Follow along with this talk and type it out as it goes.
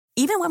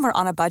Even when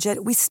we're on a budget,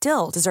 we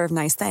still deserve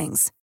nice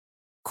things.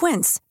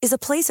 Quince is a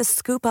place to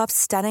scoop up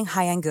stunning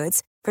high-end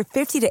goods for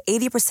 50 to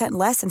 80%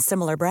 less than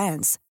similar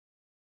brands.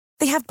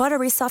 They have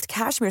buttery soft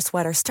cashmere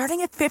sweaters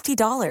starting at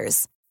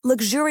 $50,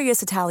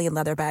 luxurious Italian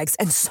leather bags,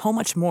 and so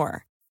much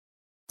more.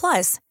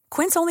 Plus,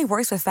 Quince only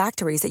works with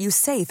factories that use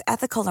safe,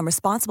 ethical, and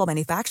responsible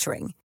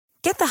manufacturing.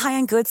 Get the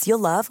high-end goods you'll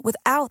love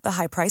without the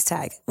high price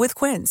tag with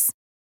Quince.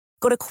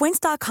 Go to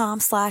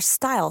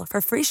quince.com/style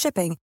for free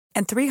shipping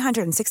and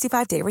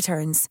 365-day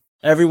returns.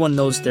 Everyone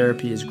knows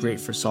therapy is great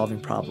for solving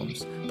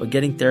problems, but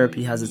getting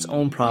therapy has its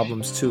own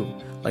problems too,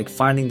 like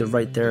finding the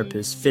right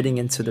therapist, fitting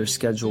into their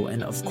schedule,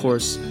 and of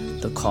course,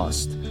 the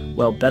cost.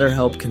 Well,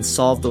 BetterHelp can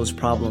solve those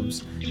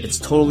problems. It's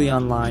totally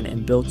online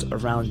and built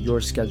around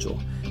your schedule.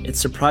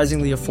 It's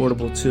surprisingly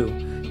affordable too.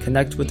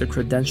 Connect with a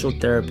credentialed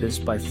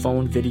therapist by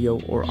phone,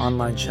 video, or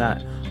online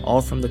chat,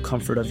 all from the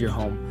comfort of your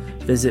home.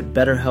 Visit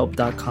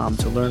BetterHelp.com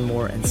to learn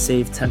more and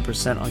save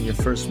 10% on your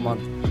first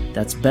month.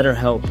 That's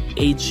BetterHelp,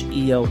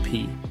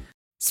 H-E-L-P.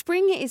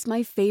 Spring is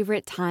my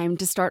favorite time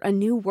to start a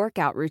new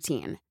workout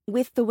routine.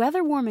 With the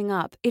weather warming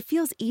up, it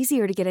feels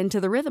easier to get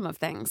into the rhythm of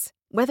things.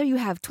 Whether you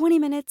have 20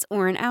 minutes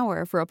or an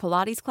hour for a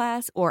Pilates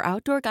class or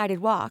outdoor guided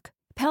walk,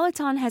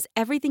 Peloton has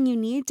everything you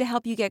need to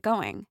help you get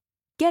going.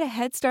 Get a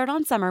head start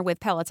on summer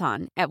with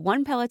Peloton at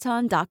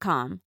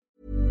onepeloton.com.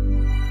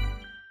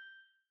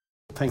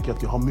 Jag tänker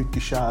att jag har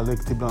mycket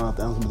kärlek till bland annat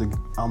en som heter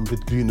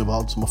Ann-Britt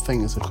Grünewald som var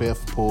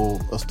fängelsechef på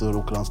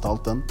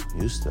Österåkeranstalten.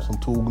 Just det.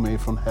 Som tog mig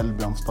från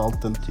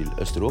Hällbyanstalten till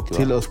Österåker.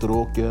 Till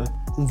Österåker.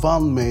 Hon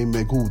vann mig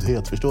med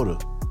godhet, förstår du?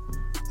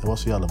 Det var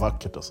så jävla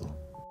vackert alltså.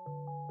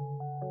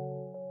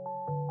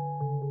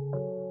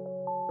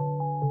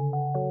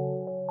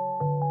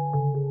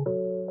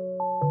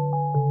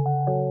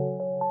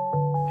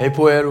 Hej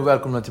på er och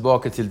välkomna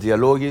tillbaka till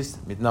Dialogiskt.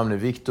 Mitt namn är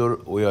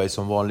Viktor och jag är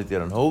som vanligt er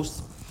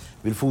host.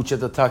 Vill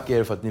fortsätta tacka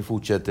er för att ni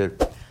fortsätter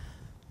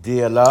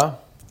dela,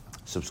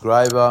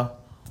 subscriba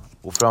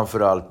och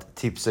framförallt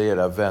tipsa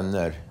era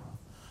vänner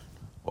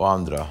och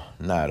andra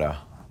nära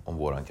om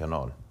våran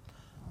kanal.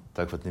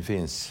 Tack för att ni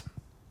finns.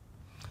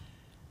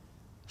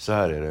 Så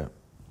här är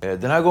det.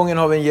 Den här gången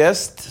har vi en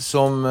gäst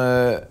som,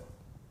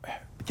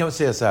 kan vi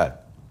säga så här.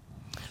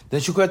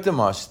 Den 26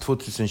 mars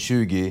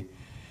 2020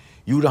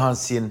 gjorde han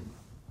sin,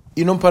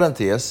 inom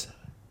parentes,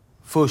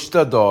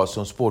 första dag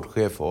som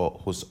sportchef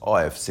hos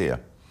AFC.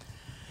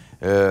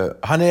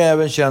 Han är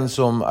även känd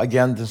som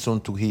agenten som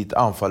tog hit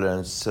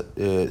anfallaren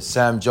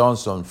Sam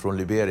Johnson från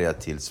Liberia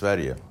till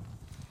Sverige.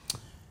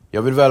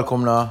 Jag vill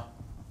välkomna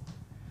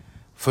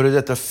före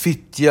detta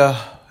Fittja,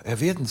 jag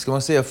vet inte, ska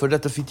man säga före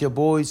detta Fittja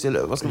Boys?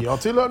 Eller vad ska man...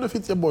 Jag tillhörde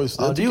Fittja Boys,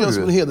 det tycker jag är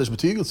som en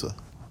hedersbetygelse.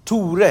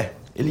 Tore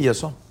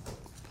Eliasson.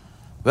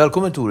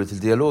 Välkommen Tore till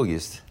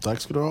Dialogiskt. Tack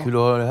ska du ha. Kul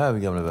att ha dig här,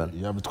 min gamla vän.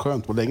 Jävligt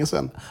skönt, på länge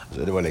sedan.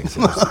 Det var länge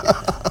sedan.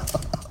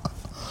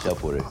 Kör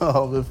på dig.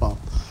 Ja, det är fan.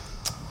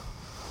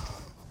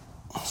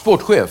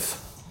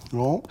 Sportchef.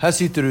 Ja. Här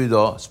sitter du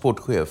idag,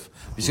 sportchef.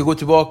 Vi ska gå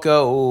tillbaka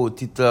och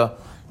titta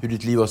hur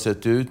ditt liv har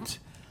sett ut.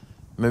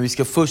 Men vi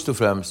ska först och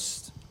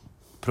främst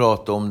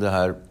prata om den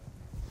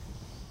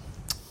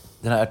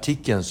här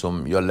artikeln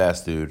som jag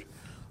läste ur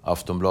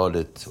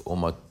Aftonbladet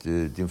om att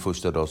din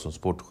första dag som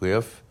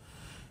sportchef.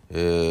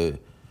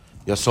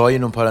 Jag sa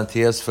inom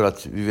parentes för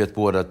att vi vet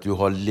båda att du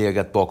har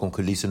legat bakom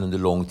kulissen under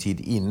lång tid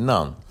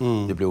innan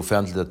det blev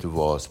offentligt att du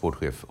var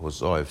sportchef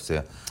hos AFC.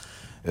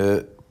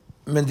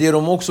 Men det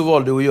de också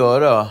valde att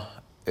göra,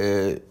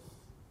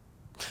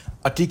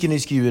 artikeln är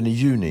skriven i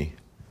juni.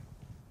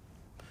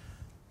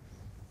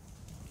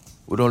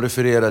 Och de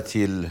refererar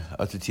till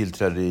att du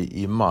tillträdde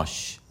i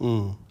mars.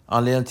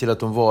 Anledningen till att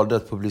de valde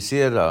att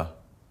publicera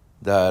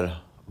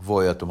där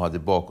var ju att de hade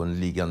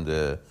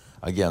bakomliggande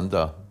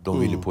agenda. De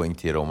ville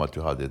poängtera om att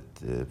du hade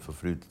ett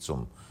förflutet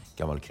som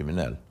gammal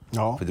kriminell.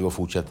 Ja. För det var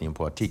fortsättningen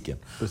på artikeln.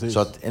 Precis. Så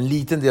att en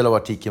liten del av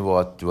artikeln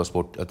var att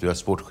du är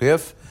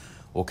sportchef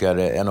och är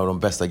en av de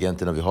bästa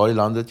agenterna vi har i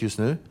landet just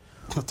nu.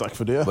 Tack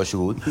för det.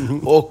 Varsågod.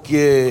 Och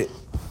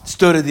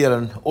större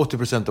delen,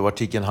 80% av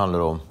artikeln handlar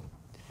om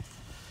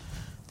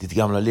ditt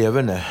gamla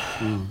leverne.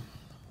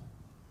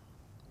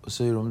 Vad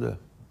säger du om det?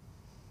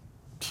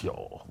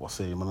 Ja, vad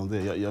säger man om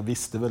det? Jag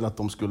visste väl att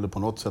de skulle på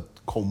något sätt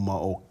komma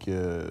och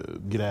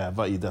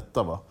gräva i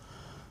detta, va?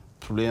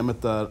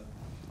 Problemet är,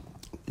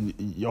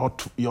 jag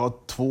har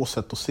två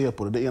sätt att se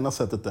på det. Det ena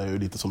sättet är ju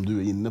lite som du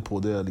är inne på,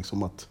 det är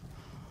liksom att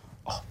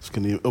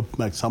ska ni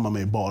uppmärksamma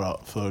mig bara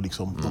för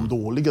liksom de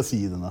dåliga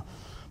sidorna.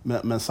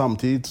 Men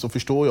samtidigt så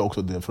förstår jag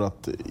också det, för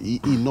att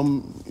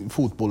inom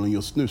fotbollen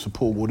just nu så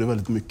pågår det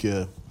väldigt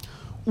mycket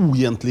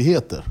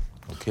oegentligheter.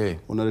 Okay.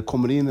 Och när det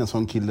kommer in en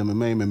sån kille med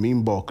mig med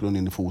min bakgrund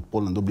in i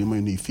fotbollen, då blir man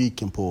ju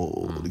nyfiken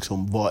på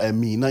liksom, vad är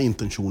mina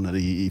intentioner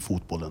i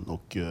fotbollen.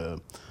 Och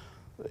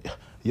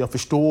jag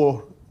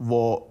förstår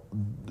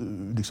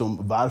liksom,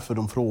 varför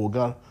de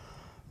frågar,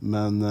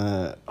 men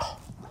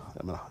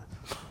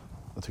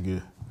jag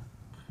tycker,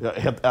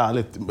 helt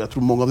ärligt, jag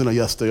tror många av dina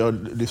gäster, jag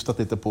har lyssnat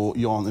lite på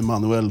Jan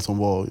Emanuel som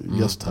var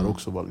gäst här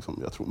också, var liksom,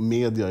 jag tror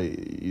media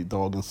i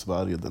dagens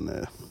Sverige, den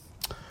är,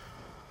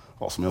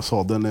 som jag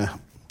sa, den är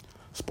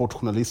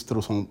sportjournalister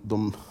och sånt,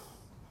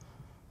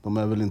 de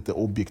är väl inte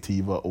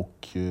objektiva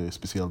och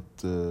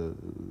speciellt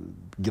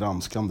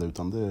granskande,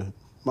 utan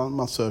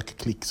man söker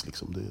klicks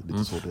liksom. Det är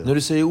lite så det är. När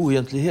du säger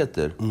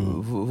oegentligheter,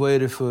 vad är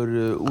det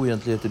för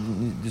oegentligheter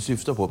du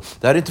syftar på?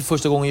 Det här är inte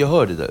första gången jag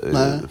hör det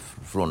där,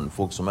 från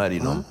folk som är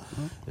inom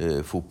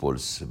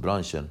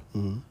fotbollsbranschen.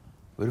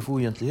 Vad är det för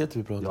oegentligheter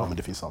vi pratar om? Ja, men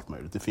det finns allt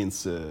möjligt. Det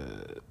finns,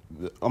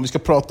 om vi ska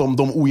prata om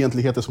de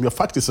oegentligheter som jag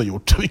faktiskt har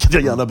gjort, vilket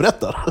jag gärna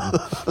berättar.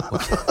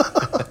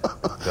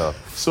 Ja.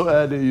 Så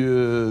är det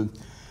ju...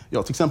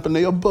 Ja, till exempel när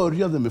jag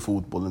började med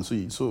fotbollen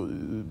så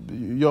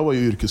jag var ju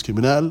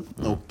yrkeskriminell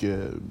och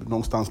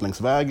någonstans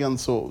längs vägen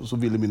så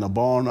ville mina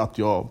barn att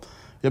jag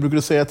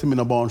brukade säga till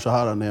mina barn så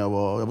här när jag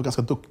var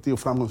ganska duktig och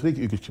framgångsrik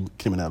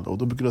yrkeskriminell, och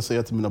då brukade jag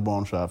säga till mina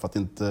barn så här för att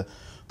inte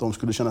de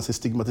skulle känna sig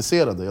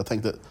stigmatiserade. Jag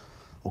tänkte,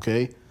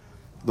 okej,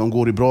 de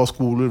går i bra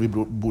skolor, vi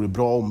bor i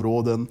bra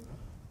områden,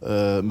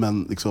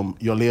 men liksom,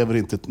 jag lever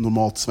inte ett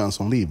normalt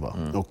svenssonliv.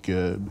 Och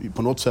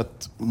på något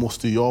sätt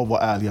måste jag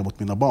vara ärlig mot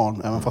mina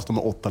barn, även fast de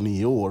är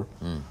 8-9 år.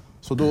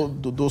 Så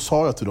då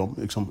sa jag till dem,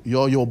 liksom,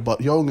 jag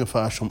är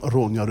ungefär som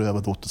Ronja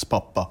Rövardotters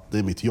pappa, det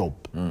är mitt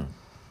jobb.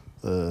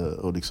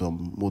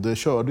 Och det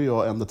körde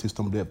jag ända tills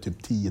de blev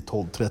typ 10,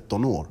 12,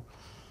 13 år.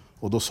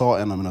 Och då sa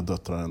en av mina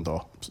döttrar en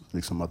dag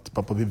liksom, att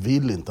pappa, vi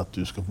vill inte att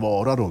du ska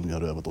vara Ronja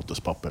Rövardotters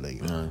pappa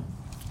längre.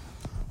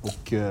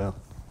 Och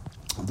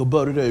då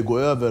började jag gå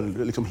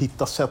över, liksom,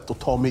 hitta sätt att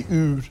ta mig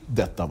ur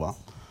detta. Va?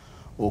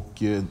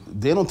 Och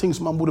det är någonting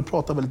som man borde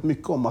prata väldigt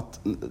mycket om, att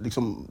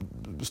liksom,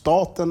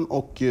 staten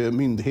och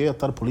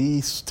myndigheter,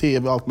 polis,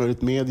 tv, allt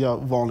möjligt, media,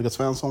 vanliga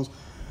svenssons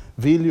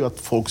vill ju att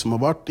folk som har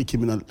varit i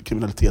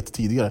kriminalitet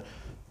tidigare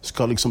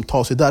ska liksom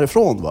ta sig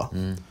därifrån. Va?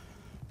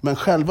 Men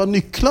själva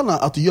nycklarna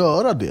att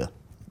göra det,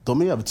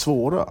 de är jävligt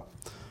svåra.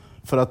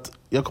 För att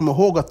jag kommer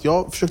ihåg att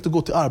jag försökte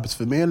gå till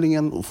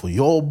Arbetsförmedlingen och få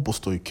jobb och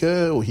stå i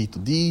kö och hit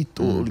och dit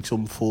och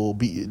liksom få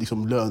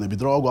liksom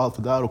lönebidrag och allt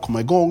det där och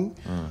komma igång.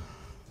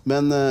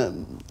 Men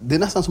det är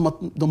nästan som att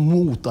de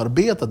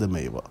motarbetade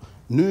mig. Va?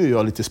 Nu är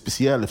jag lite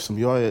speciell eftersom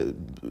jag är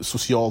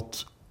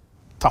socialt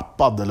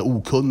tappad eller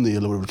okunnig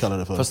eller vad du vill kalla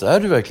det för. Fast är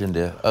du verkligen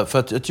det? För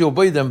att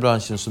jobba i den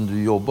branschen som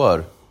du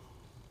jobbar,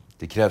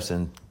 det krävs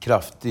en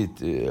kraftigt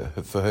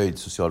förhöjd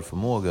social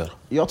förmåga.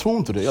 Jag tror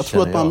inte det. Jag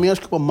tror att man mer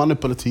ska vara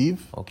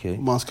manipulativ. Okay.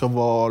 Man ska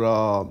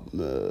vara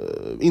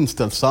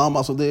inställsam.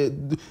 Alltså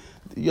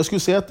jag skulle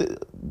säga att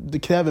det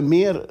kräver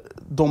mer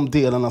de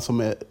delarna som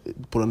är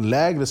på den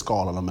lägre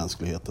skalan av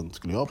mänskligheten.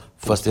 Skulle jag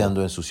Fast det är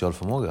ändå en social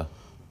förmåga?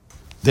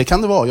 Det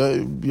kan det vara.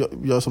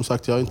 Jag som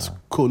sagt, jag är inte så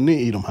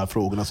kunnig i de här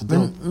frågorna. Så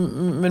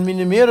men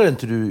minimerar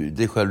inte du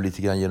dig själv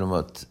lite grann genom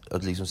att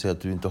liksom säga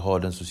att du inte har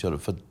den sociala...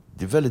 För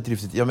det är väldigt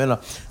driftigt. Jag menar,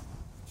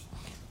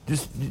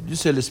 du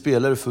säljer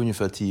spelare för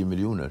ungefär 10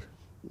 miljoner.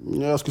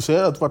 Jag skulle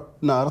säga att det var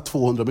nära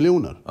 200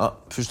 miljoner. Ja,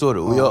 förstår du?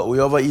 Och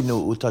jag var inne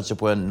och touchade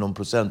på någon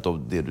procent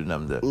av det du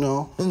nämnde.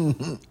 Ja.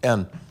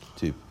 En,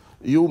 typ.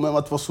 Jo, men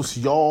att vara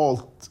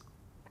socialt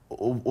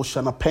och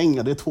tjäna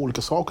pengar, det är två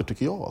olika saker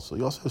tycker jag. Alltså.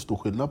 Jag ser stor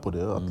skillnad på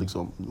det. Att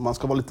liksom, man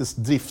ska vara lite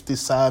driftig,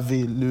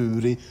 savvy,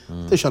 lurig.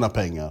 Det tjäna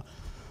pengar.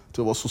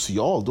 Till att vara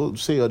social, då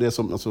ser jag det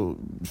som, alltså,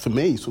 för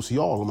mig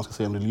social, om man ska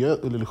säga en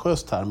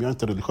religiös term. Jag är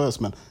inte religiös,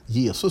 men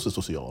Jesus är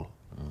social.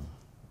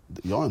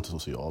 Jag är inte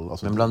social.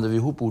 Alltså, men blandar vi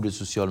ihop ordet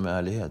social med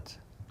ärlighet?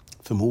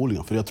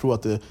 Förmodligen, för jag tror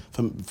att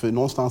för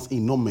någonstans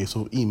inom mig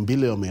så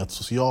inbillar jag mig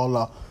att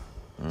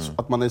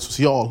att man är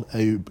social är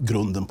ju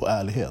grunden på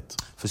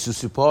ärlighet. För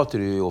sociopater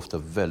är ju ofta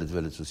väldigt,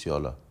 väldigt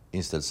sociala.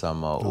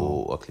 Inställsamma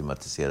och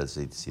akklimatiserade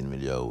sig till sin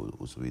miljö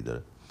och så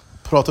vidare.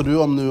 Pratar du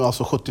om nu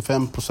alltså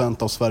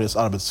 75% av Sveriges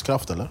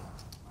arbetskraft, eller?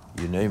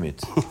 You name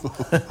it.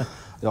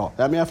 Ja,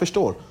 men jag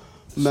förstår.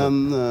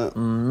 Men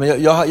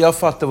jag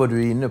fattar vad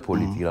du är inne på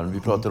lite grann. Vi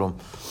pratar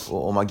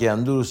om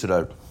agendor och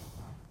sådär.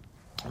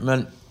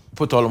 Men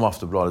på tal om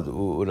Aftonbladet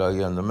och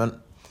agenda. Men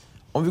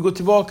om vi går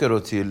tillbaka då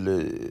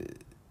till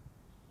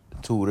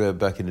Tore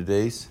back in the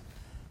days.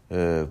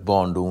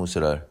 Barndom och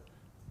sådär.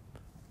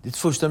 Ditt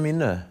första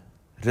minne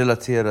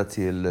relaterat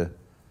till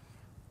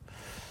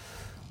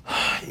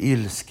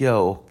ilska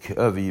och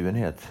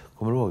övergivenhet.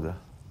 Kommer du ihåg det?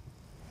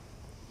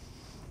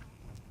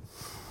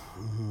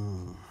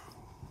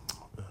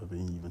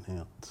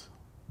 Övergivenhet.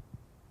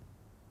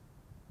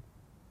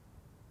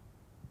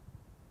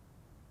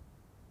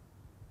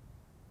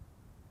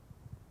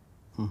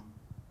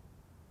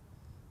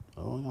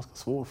 Det var en ganska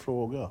svår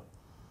fråga.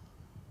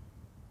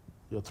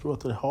 Jag tror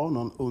att det har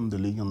någon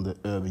underliggande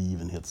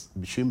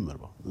övergivenhetsbekymmer.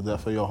 Va? Det är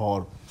därför jag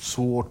har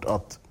svårt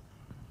att...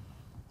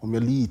 Om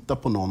jag litar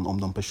på någon,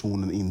 om den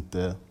personen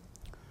inte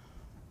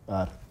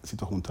är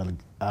situationen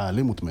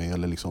ärlig mot mig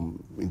eller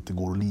liksom inte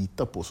går att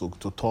lita på, så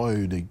tar jag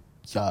ju det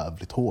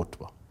jävligt hårt.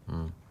 Va?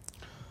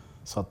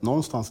 Så att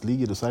någonstans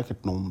ligger det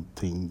säkert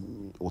någonting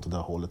åt det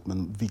där hållet.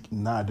 Men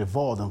när det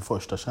var den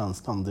första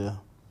känslan,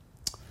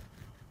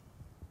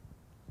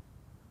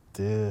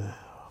 det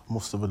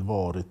måste väl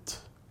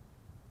varit...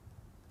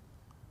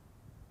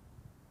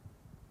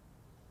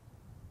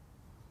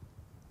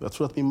 Jag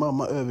tror att min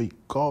mamma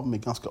övergav mig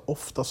ganska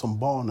ofta som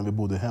barn när vi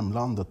bodde i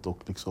hemlandet och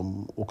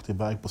liksom åkte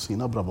iväg på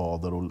sina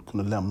bravader och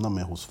kunde lämna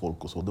mig hos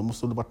folk och så. Det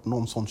måste ha varit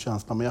någon sån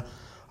känsla. Men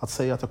att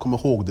säga att jag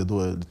kommer ihåg det, då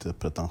är det lite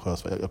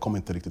pretentiöst. Jag kommer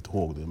inte riktigt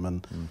ihåg det.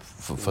 Men,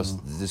 Fast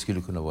det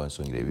skulle kunna vara en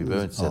sån grej. Vi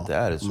behöver inte säga att det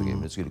är en sån grej,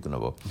 men det skulle kunna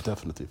vara.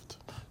 Definitivt.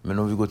 Men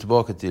om vi går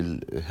tillbaka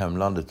till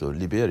hemlandet då,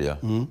 Liberia.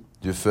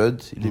 Du är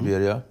född i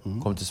Liberia,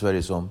 kom till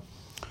Sverige som?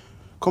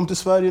 Kom till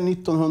Sverige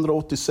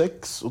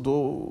 1986 och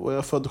då var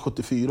jag född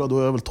 74, då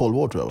är jag väl 12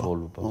 år tror jag.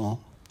 12 pass. Ja.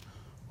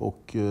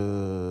 Och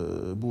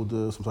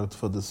bodde, som sagt,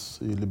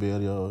 föddes i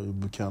Liberia, i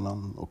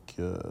Buchanan. Och,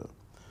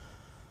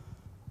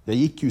 jag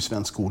gick ju i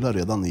svensk skola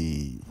redan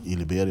i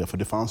Liberia, för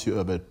det fanns ju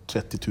över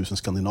 30 000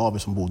 skandinaver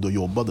som bodde och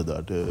jobbade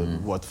där. Det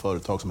var ett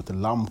företag som hette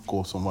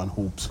Lamco som var en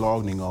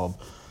hopslagning av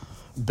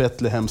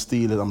Bethlehem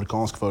Steel, ett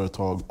amerikanskt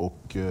företag,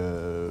 och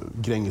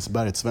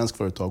Grängesberg, ett svenskt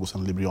företag, och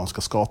sen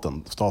liberianska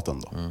staten.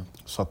 Då.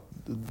 Så att,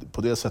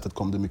 på det sättet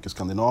kom det mycket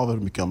skandinaver,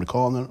 mycket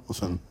amerikaner och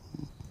sen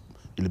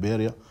i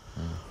Liberia.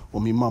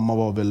 Och min mamma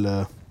var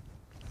väl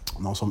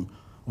någon som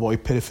var i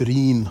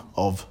periferin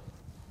av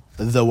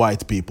the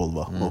white people,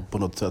 va? Och på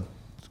något sätt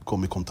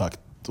kom i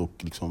kontakt och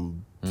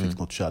liksom fick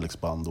något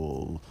kärleksband,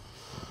 och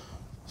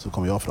så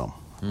kom jag fram.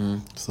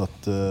 Så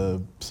att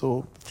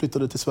så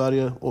flyttade till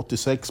Sverige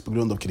 86 på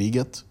grund av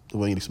kriget. Det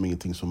var liksom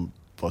ingenting som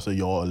vare sig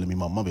jag eller min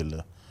mamma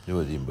ville. Det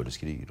var ett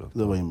inbördeskrig då?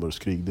 Det var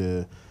inbördeskrig.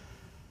 Det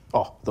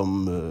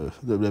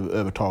blev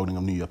övertagning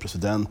av nya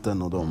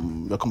presidenten och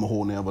jag kommer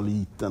ihåg när jag var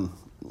liten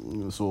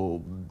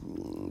så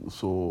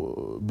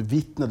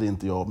bevittnade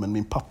inte jag, men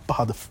min pappa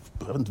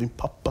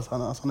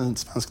han är en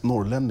svensk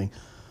norrlänning.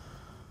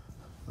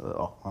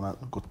 Ja, han har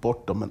gått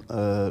bort då, men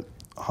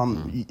han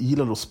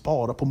gillade att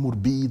spara på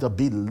morbida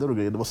bilder och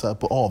grejer. Det var så här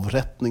på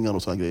avrättningar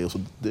och såna grejer. Så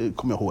det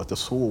kommer jag ihåg att jag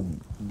såg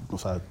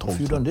så här 12.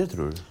 Hur gjorde han det,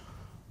 tror du?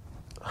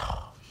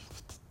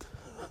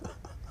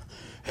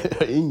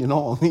 Jag har ingen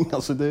aning.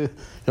 Alltså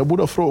jag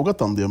borde ha frågat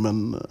han det,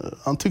 men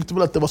han tyckte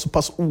väl att det var så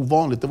pass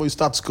ovanligt. Det var ju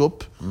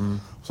statskupp.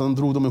 Sen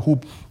drog de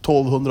ihop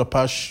 1200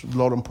 pers,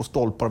 la dem på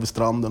stolpar vid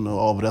stranden och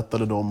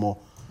avrättade dem.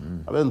 Och,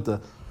 jag vet inte.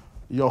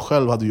 Jag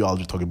själv hade ju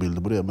aldrig tagit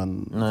bilder på det,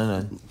 men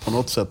Nej. på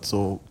något sätt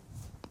så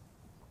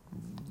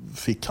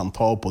fick han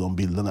ta på de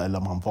bilderna, eller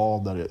om han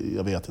var där,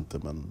 jag vet inte.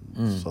 Men,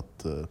 så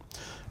att, i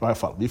varje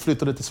fall, vi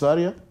flyttade till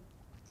Sverige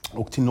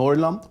och till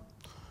Norrland.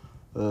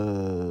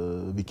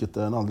 Vilket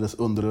är en alldeles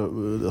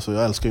alltså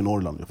jag älskar ju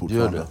Norrland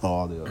fortfarande. Gör det?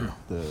 Ja, det gör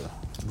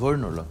det. Var det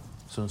Norrland?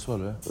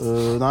 Sundsvall,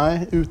 eller?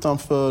 Nej,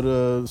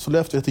 utanför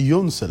Sollefteå, heter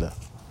Junsele.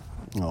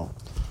 Ja.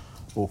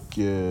 Och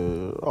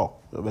jag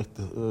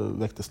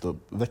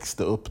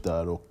växte upp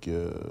där, och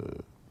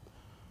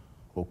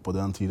på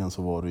den tiden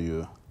så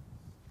var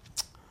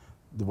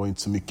det var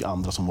inte så mycket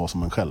andra som var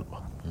som en själv.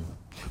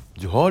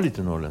 Du har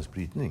lite norrländsk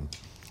brytning.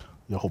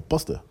 Jag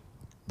hoppas det.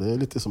 Det är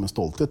lite som en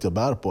stolthet jag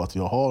bär på att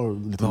jag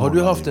har lite. Men har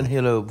du haft en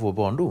hela vår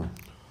barndom?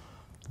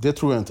 Det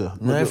tror jag inte.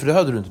 Nej, för det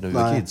hade du inte när vi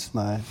var kids.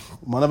 Nej.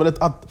 Man är väl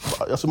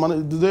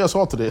det jag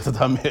sa till dig, det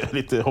där med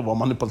lite att vara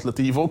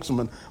manipulativ också,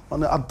 men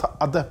man är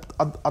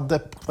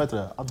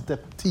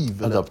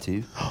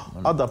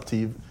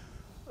adaptiv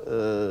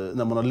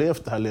när man har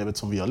levt det här livet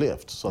som vi har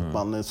levt. Så att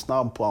man är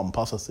snabb på att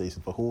anpassa sig i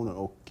situationen.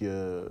 Och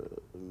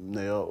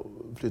när jag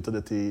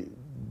flyttade till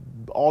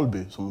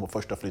Alby, som var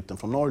första flytten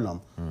från Norrland,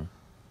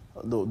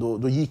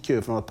 då gick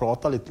jag från att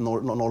prata lite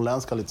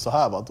norrländska lite så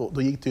här, va?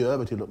 Då gick det ju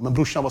över till, men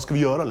brorsan, vad ska vi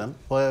göra, Len?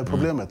 Vad är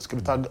problemet? Ska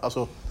vi tagga?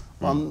 Alltså,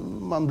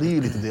 man blir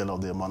ju lite del av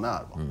det man är.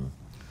 Va?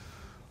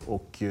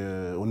 Och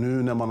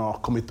nu när man har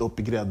kommit upp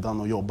i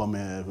gräddan och jobbar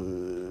med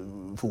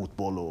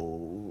fotboll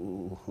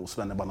och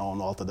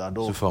svennebanan och allt det där,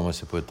 då så för man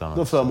sig på ett annat sätt.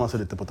 Då för man sig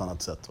lite på ett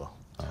annat sätt. Va?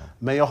 Ja.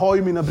 Men jag har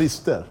ju mina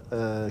brister,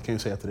 kan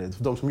jag säga till dig.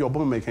 De som jobbar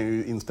med mig kan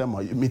ju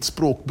instämma. Mitt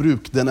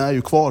språkbruk, den är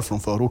ju kvar från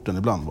förorten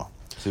ibland. Va?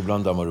 Så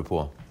ibland dammar du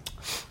på?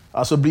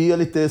 Alltså blir jag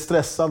lite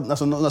stressad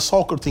alltså, när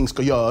saker och ting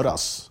ska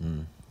göras.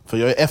 För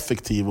jag är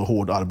effektiv och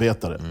hård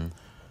arbetare.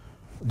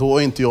 Då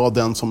är inte jag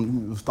den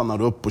som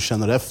stannar upp och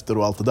känner efter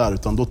och allt det där.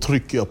 Utan då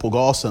trycker jag på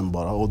gasen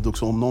bara. Och då,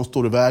 om någon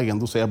står i vägen,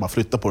 då säger jag bara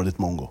flytta på det, ditt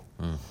mongo.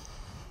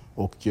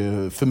 Och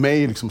för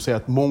mig, liksom, säga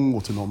ett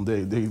mongo till någon,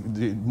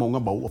 det många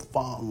bara, åh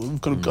fan,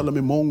 kan du kalla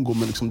mig mongo?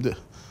 Men liksom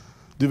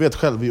du vet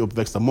själv, vi är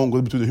uppväxta. Mongo,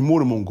 det betyder, hur mår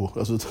du, mongo?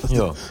 Alltså,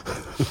 ja.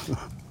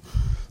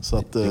 Så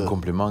att, det är en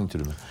komplimang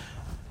till dig.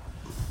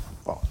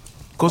 Ja.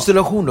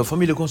 Konstellation då,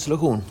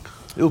 familjekonstellation.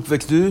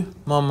 Uppväxt du,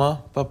 mamma,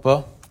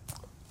 pappa?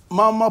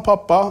 Mamma,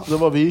 pappa, det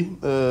var vi.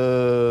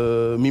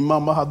 Min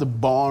mamma hade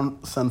barn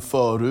sen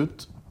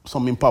förut,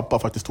 som min pappa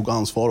faktiskt tog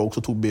ansvar och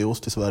också tog med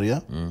oss till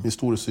Sverige. Min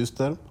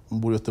storasyster,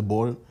 hon bor i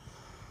Göteborg.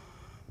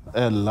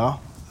 Ella.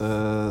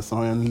 Sen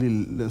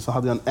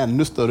hade jag en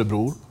ännu större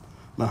bror.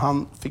 Men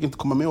han fick inte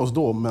komma med oss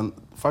då, men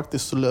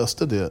faktiskt så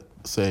löste det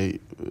sig,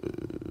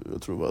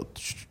 jag tror det var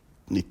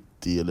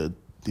 90 eller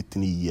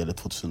 99 eller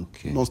 2000,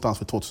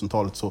 någonstans vid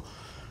 2000-talet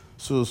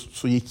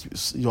så gick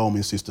jag och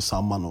min syster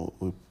samman och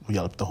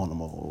hjälpte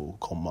honom att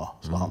komma.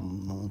 Så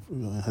han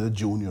är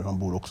junior, han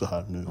bor också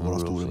här nu, vår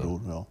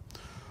storebror. Ja.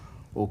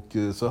 Och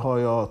så har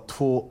jag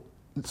 2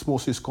 små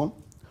syskon.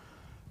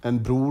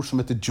 en bror som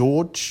heter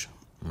George,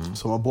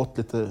 som har bott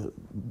lite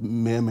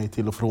med mig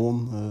till och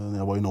från när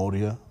jag var i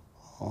Norge.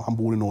 Han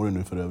bor i Norge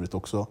nu för övrigt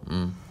också.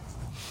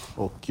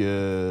 Och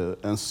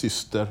en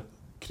syster,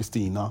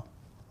 Kristina.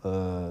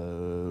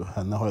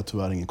 Henne har jag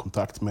tyvärr ingen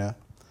kontakt med.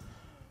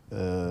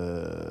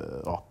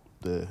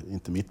 Det är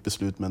inte mitt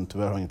beslut, men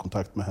tyvärr har jag ingen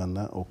kontakt med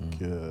henne. Och,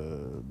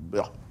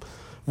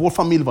 vår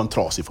familj var en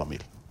trasig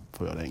familj,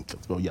 för att göra det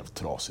enkelt. Vi var jävligt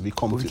trasig.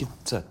 På vilket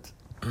sätt?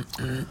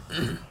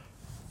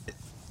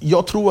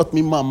 Jag tror att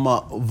min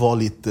mamma var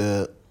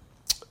lite...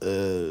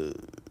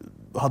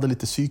 hade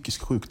lite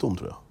psykisk sjukdom,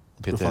 tror jag.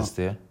 PTSD?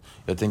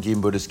 Jag tänker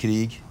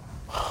inbördeskrig.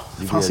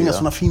 Det fanns inga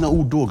såna fina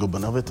ord då,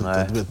 gubben. Jag vet inte.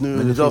 Nej. Du vet, nu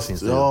men idag finns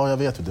det. Ja, jag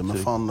vet ju det. Men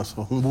fan,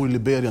 alltså, hon bor i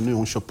Liberia nu,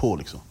 hon kör på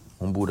liksom.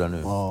 Hon bor där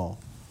nu? Ja.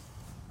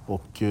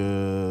 Och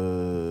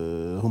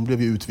hon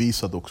blev ju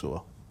utvisad också,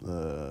 va?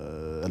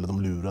 Eller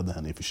de lurade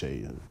henne i och för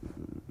sig.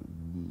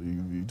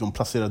 De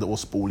placerade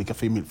oss på olika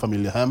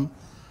familjehem.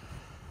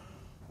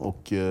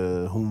 Och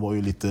hon var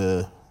ju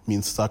lite,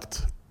 minst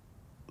sagt,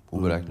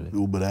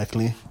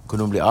 oberäknelig.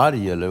 Kunde hon bli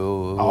arg eller?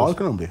 Ja, det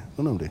kunde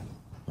hon bli.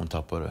 Hon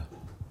tappade. Hon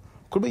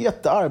kunde bli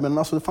jättearg, men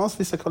alltså, det fanns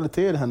vissa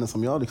kvaliteter i henne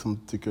som jag liksom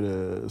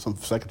tycker, som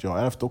säkert jag har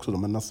ärvt också.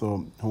 Men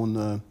alltså,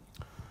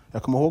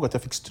 jag kommer ihåg att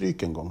jag fick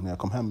stryk en gång när jag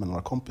kom hem med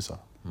några kompisar.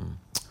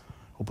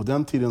 Och på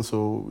den tiden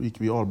så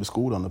gick vi i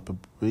Albyskolan.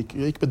 Jag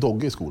gick med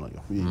Dogge i skolan.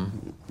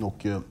 Ja.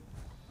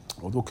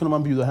 Och då kunde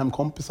man bjuda hem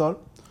kompisar.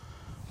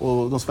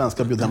 Och de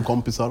svenska bjöd hem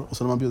kompisar. Och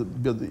sen när man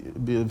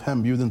bjöd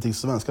hembjuden till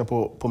svenska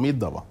på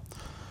middag, va?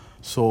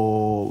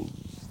 Så...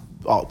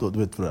 Ja, du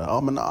vet vad det är.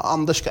 Ja, men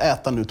Anders ska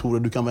äta nu, Tore.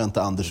 Du kan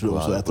vänta Anders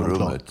rum så äter de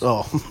klart.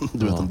 Ja,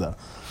 du vet den där.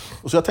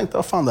 Och så jag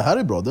tänkte, fan, det här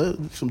är bra. Det är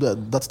liksom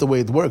that's the way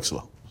it works,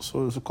 va?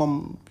 Så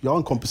kom jag och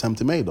en kompis hem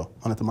till mig då.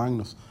 Han heter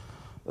Magnus.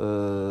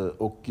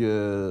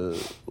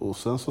 Och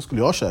sen så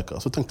skulle jag käka.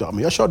 Så tänkte jag,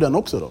 men jag kör den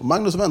också då.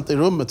 Magnus väntade i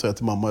rummet, så jag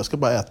till mamma, jag ska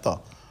bara äta.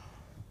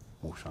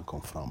 Morsan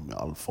kom fram med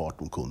all fart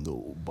hon kunde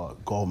och bara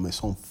gav mig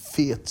sån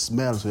fet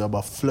smäll så jag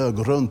bara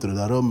flög runt i det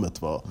där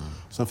rummet, va.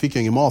 Sen fick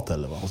jag ingen mat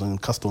heller, va. Och sen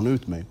kastade hon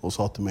ut mig och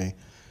sa till mig,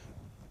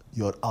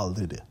 gör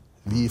aldrig det.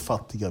 Vi är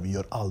fattiga, vi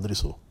gör aldrig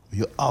så. Vi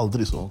gör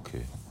aldrig så.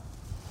 Okay.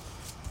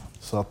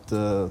 Så att,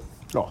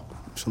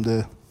 som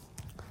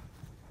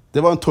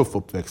det var en tuff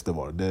uppväxt, det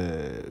var.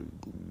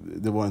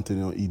 Det var inte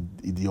något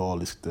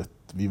idealiskt.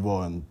 Vi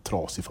var en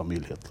trasig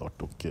familj, helt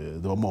klart. Och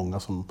det var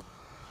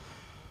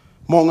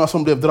många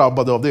som blev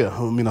drabbade av det.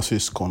 Mina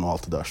syskon och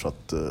allt det där. Så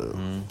att,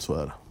 så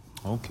är det.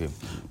 Okej.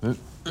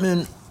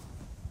 Men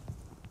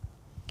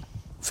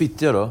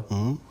Fittja då?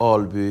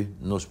 Alby,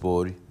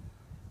 Norsborg.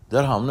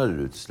 Där hamnade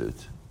du till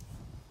slut.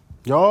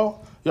 Ja,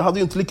 jag hade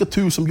ju inte lika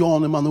tur som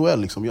Jan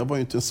Emanuel. Liksom. Jag var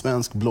ju inte en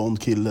svensk blond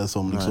kille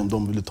som liksom,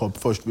 de ville ta upp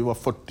först. Vi var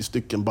 40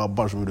 stycken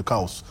babbar som gjorde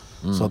kaos.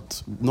 Så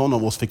att någon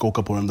av oss fick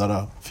åka på den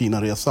där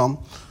fina resan.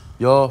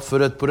 Ja, för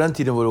att på den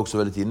tiden var det också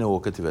väldigt inne att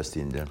åka till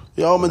Västindien.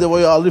 Ja, men det var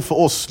ju aldrig för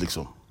oss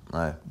liksom.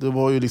 Nej. Det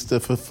var ju liksom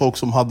för folk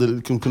som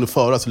kunde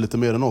föra sig lite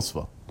mer än oss,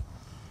 va.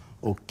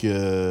 Och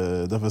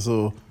därför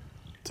så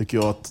tycker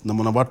jag att när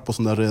man har varit på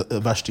sån där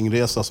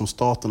värstingresa som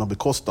staten har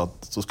bekostat,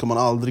 så ska man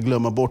aldrig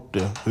glömma bort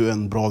det, hur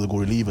en bra det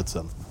går i livet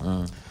sen.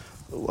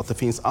 Och att det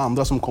finns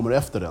andra som kommer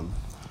efter den,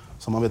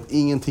 så man vet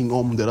ingenting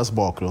om deras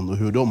bakgrund och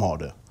hur de har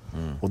det.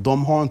 Och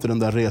de har inte den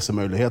där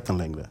resemöjligheten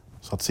längre.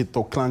 Så att sitta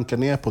och klanka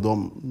ner på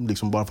dem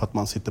liksom bara för att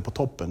man sitter på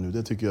toppen nu,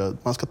 det tycker jag,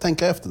 man ska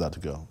tänka efter där,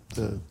 tycker jag.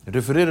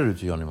 Refererar du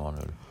till Jan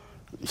Emanuel?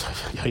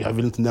 Jag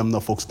vill inte nämna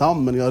folks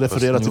namn, men jag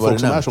refererar till folk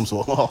som är som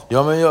så.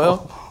 Ja, men jag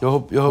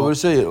hör vad du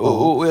säger.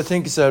 Och jag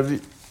tänker så här,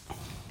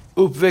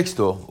 uppväxt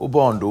då och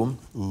barndom.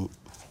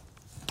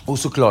 Och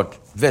såklart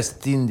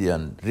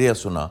Västindien,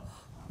 resorna.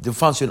 Det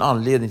fanns ju en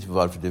anledning till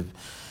varför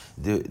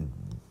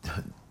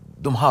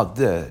de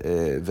hade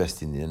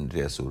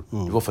Västindien-resor.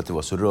 Det var för att det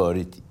var så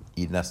rörigt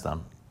i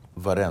nästan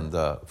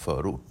varenda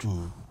förort.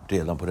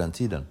 Redan på den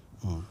tiden.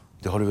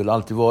 Det har det väl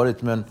alltid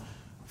varit, men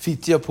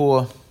Fittja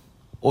på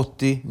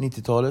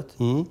 80-90-talet.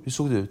 Hur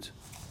såg det ut?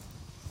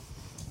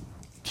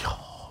 Ja,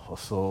 vad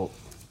såg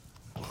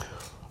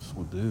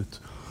det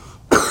ut?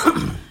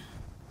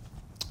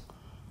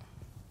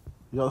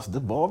 Ja, alltså,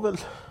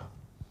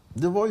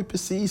 det var ju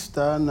precis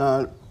där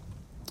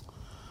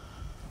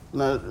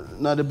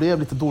när det blev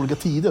lite dåliga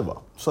tider, va.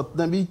 Så att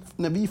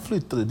när vi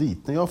flyttade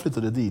dit, när jag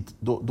flyttade dit,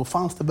 då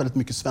fanns det väldigt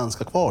mycket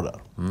svenskar kvar där.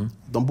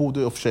 De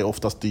bodde i och för sig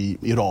oftast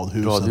i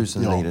radhusen.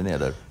 Radhusen längre ner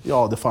där.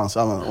 Ja, det fanns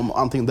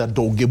antingen där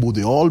Dogge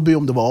bodde i Alby,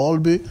 om det var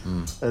Alby,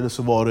 eller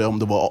så var det, om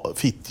det var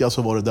Fittja,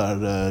 så var det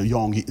där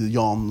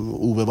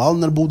Jan-Ove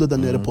Wallner bodde där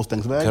nere på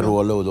Stängsvägen.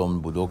 Carola och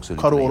de bodde också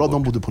lite Carola,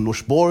 de bodde på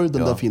Norsborg,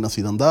 den där fina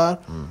sidan där.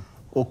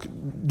 Och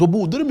då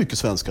bodde det mycket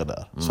svenskar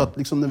där. Så att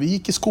liksom, när vi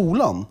gick i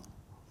skolan,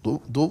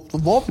 då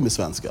var vi med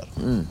svenskar.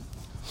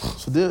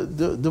 Så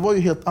det var ju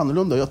helt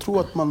annorlunda.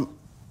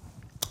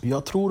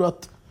 Jag tror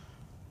att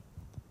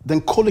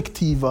den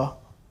kollektiva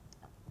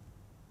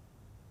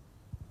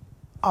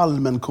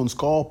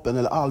allmänkunskapen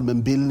eller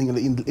allmänbildning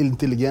eller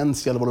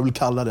intelligens eller vad du vill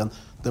kalla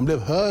den blev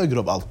högre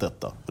av allt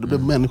detta. För det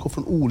blev människor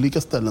från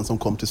olika ställen som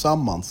kom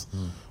tillsammans.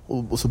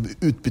 Och så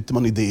utbytte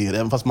man idéer,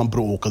 även fast man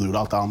bråkade ur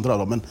allt det andra.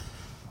 Då. Men,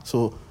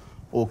 så,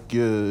 och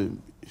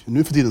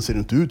nu för tiden ser det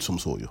inte ut som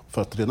så. Ju.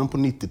 För att redan på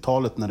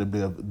 90-talet när det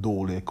blev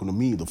dålig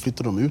ekonomi, då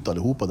flyttade de ut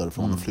allihopa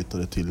därifrån och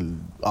flyttade till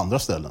andra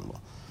ställen. Va?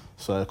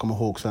 Så jag kommer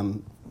ihåg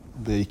sen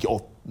när jag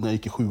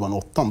gick i 7:an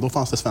och 8:an, då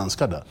fanns det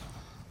svenskar där.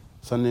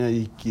 Sen när jag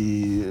gick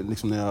i,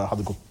 liksom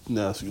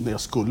när jag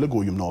skulle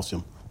gå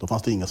gymnasium, då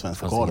fanns det inga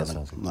svenskar kvar.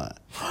 Nej.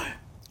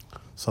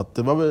 Så att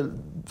det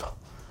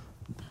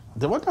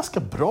var ganska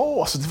bra.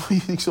 Alltså, det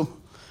var liksom,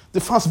 det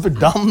fanns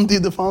Verdandi,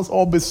 det fanns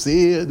ABC,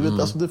 du vet,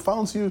 alltså, det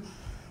fanns ju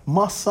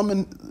massa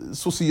med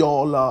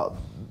sociala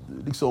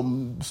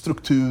liksom,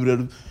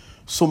 strukturer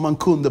som man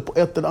kunde på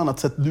ett eller annat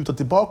sätt luta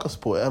tillbaka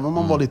på, även om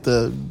man var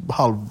lite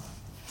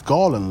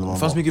halvgalen. Eller vad det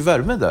fanns mycket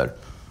värme där.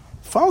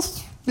 Det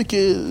fanns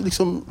mycket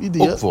liksom,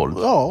 idéer. Och våld.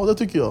 Ja, det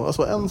tycker jag.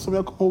 Alltså, en som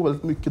jag kommer ihåg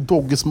väldigt mycket,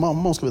 Dogges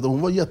mamma,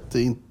 hon var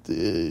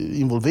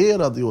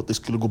jätteinvolverad i att det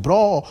skulle gå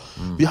bra.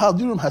 Vi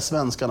hade ju de här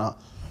svenskarna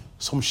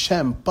som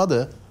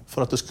kämpade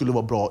för att det skulle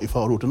vara bra i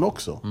förorten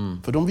också.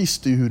 För de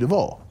visste ju hur det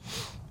var.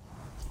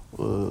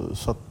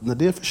 Så att när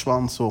det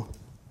försvann så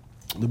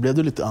då blev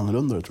det lite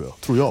annorlunda,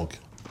 tror jag.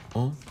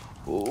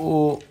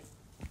 Och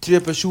 3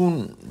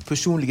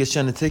 personliga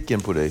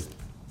kännetecken på dig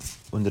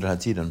under den här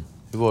tiden.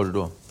 Hur var det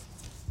då?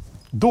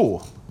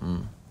 Då?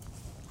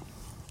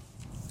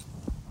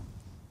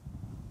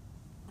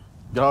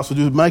 Ja, alltså,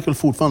 du märker väl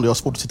fortfarande, jag har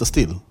svårt att sitta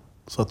still.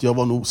 Så att jag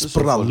var nog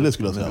sprallig,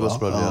 skulle jag säga.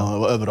 Jag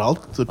var överallt,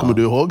 så kommer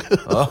du ihåg.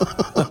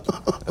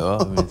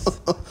 Ja,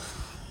 visst.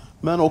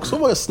 Men också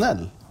var jag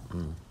snäll.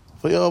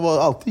 För jag var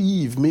alltid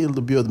givmild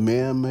och bjöd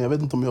med mig. Jag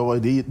vet inte om jag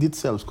var i ditt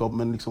sällskap,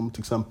 men liksom,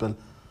 till exempel...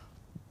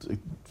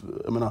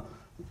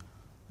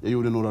 Jag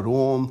gjorde några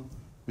rån,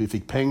 vi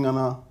fick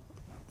pengarna.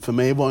 För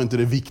mig var inte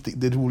det viktigt.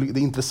 Det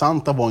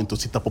intressanta var inte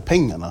att sitta på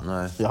pengarna.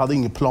 Nej. Jag hade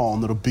inga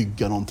planer att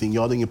bygga någonting.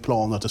 Jag hade inga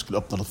planer att jag skulle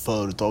öppna något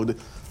företag.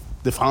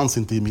 Det fanns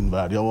inte i min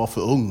värld. Jag var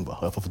för ung,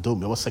 jag var för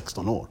dum. Jag var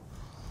 16 år.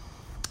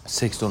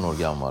 16 år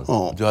gammal.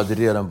 Ja. Du hade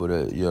redan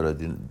börjat göra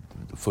din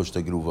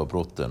första grova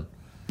brotten.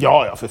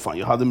 Ja, för fan.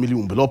 Jag hade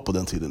miljonbelopp på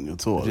den tiden.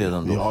 Så.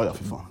 Redan då? Ja,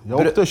 för fan.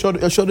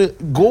 Jag körde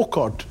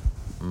go-kart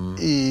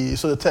i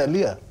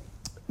Södertälje.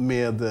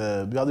 Vi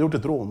hade gjort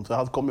ett rån, så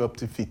jag kom upp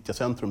till Fittja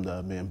centrum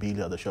där med en bil.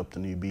 Jag hade köpt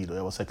en ny bil och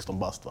jag var 16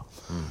 bast. Va?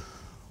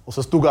 Och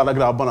så stod alla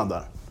grabbarna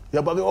där.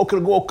 Jag bara, vi åker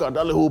go-kart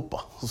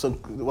allihopa. Och sen,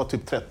 det var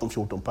typ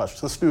 13-14 pers.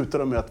 Sen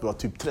slutade det med att vi var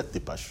typ 30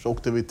 pers. Så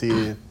åkte vi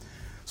till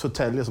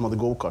Södertälje som hade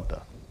go-kart där.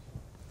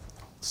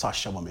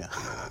 Sasha var med.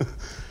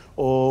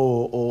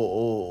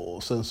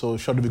 och sen så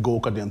körde vi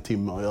go-kart i en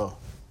timme och jag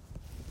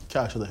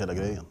cashade hela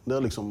grejen. Det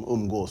är liksom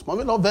umgås. Man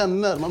vill ha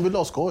vänner, man vill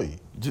ha skoj.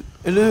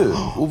 Eller hur?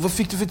 Och vad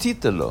fick du för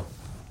titel då?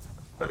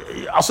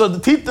 Alltså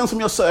titeln som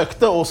jag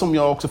sökte och som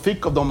jag också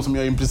fick av dem som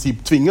jag i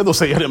princip tvingade att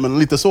säga det, men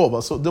lite så,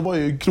 va? Så det var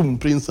ju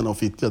Kronprinsen av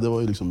Fittja, det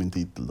var ju liksom min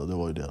titel då, det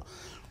var ju det.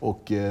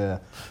 Och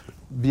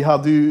vi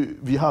hade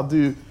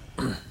ju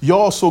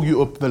jag såg ju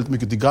upp väldigt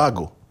mycket till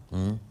Gago.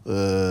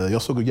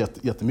 Jag såg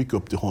jättemycket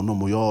upp till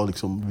honom och jag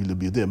liksom ville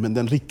bli det. Men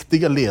den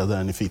riktiga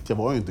ledaren i Fittja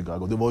var ju inte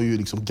Gago, det var ju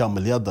liksom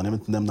Gammelgäddan. Jag vill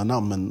inte nämna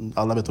namn, men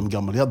alla vet om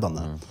Gammelgäddan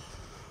är.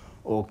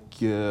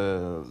 Och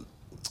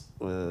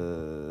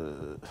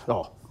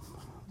ja.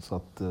 Så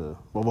att,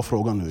 vad var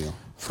frågan nu igen?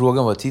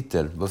 Frågan var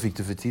titel. Vad fick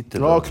du för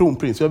titel? Ja,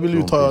 Kronprins. Jag vill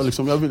ju ta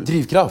liksom,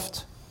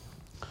 drivkraft.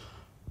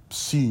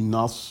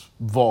 Synas,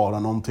 vara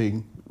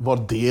någonting, vara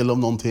del av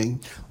någonting.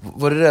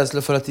 Var det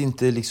rädsla för att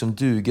inte liksom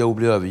duga och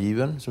bli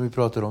övergiven, som vi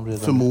pratade om redan?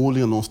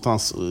 Förmodligen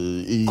någonstans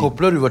i...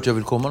 Kopplar du vart jag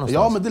vill komma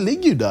någonstans? Ja, men det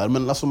ligger ju där.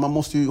 Men alltså, man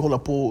måste ju hålla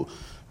på,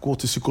 gå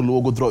till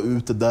psykolog och dra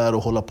ut det där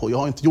och hålla på. Jag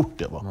har inte gjort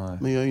det, va? Nej.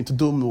 Men jag är inte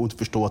dum nog att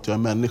förstå att jag är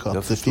människa.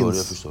 Jag förstår.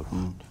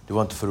 Det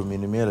var inte för att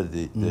minimera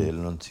det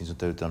eller någonting sånt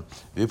där, utan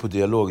vi är på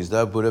dialogiskt.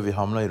 Där börjar vi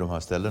hamna i de här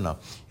ställena.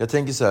 Jag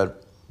tänker så här,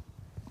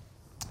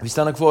 vi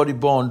stannar kvar i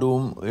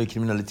barndom,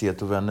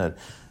 kriminalitet och vänner.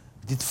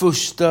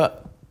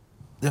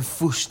 Den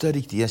första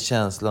riktiga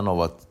känslan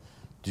av att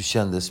du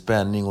kände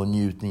spänning och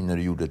njutning när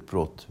du gjorde ett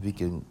brott,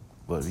 vilken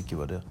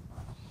var det?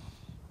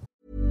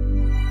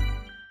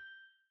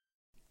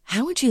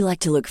 How would you like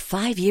to look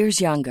 5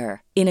 years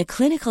younger? In a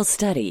clinical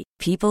study,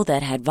 people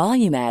that had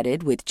volume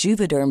added with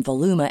Juvederm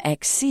Voluma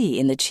XC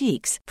in the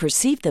cheeks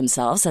perceived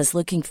themselves as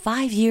looking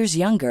 5 years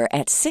younger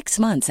at 6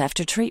 months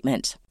after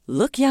treatment.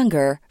 Look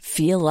younger,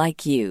 feel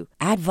like you.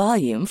 Add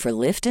volume for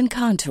lift and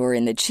contour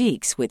in the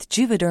cheeks with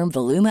Juvederm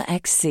Voluma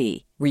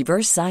XC.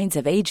 Reverse signs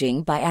of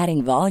aging by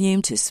adding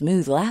volume to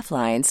smooth laugh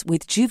lines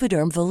with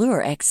Juvederm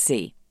Volure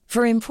XC.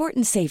 For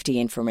important safety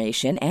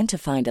information and to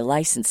find a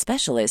licensed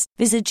specialist,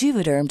 visit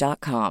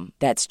Juvederm.com.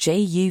 That's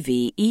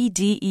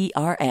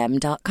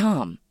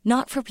JUVEDERM.com.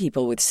 Not for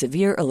people with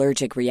severe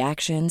allergic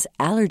reactions,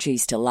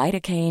 allergies to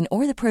lidocaine,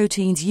 or the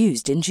proteins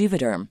used in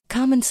Juvederm.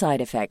 Common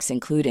side effects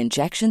include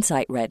injection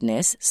site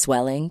redness,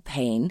 swelling,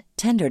 pain,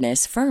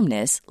 tenderness,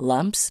 firmness,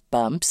 lumps,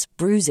 bumps,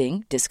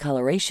 bruising,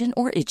 discoloration,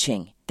 or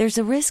itching. There's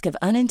a risk of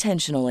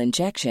unintentional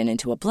injection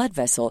into a blood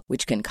vessel,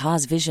 which can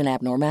cause vision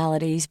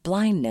abnormalities,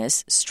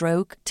 blindness,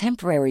 stroke,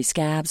 temporary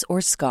scabs,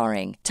 or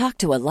scarring. Talk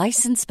to a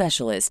licensed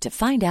specialist to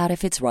find out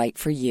if it's right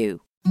for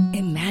you.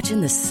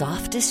 Imagine the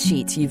softest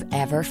sheets you've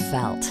ever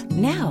felt.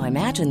 Now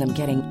imagine them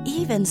getting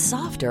even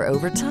softer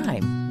over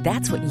time.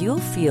 That's what you'll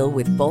feel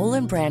with Boll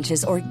 &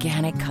 Branch's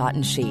organic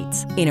cotton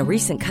sheets. In a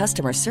recent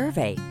customer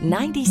survey,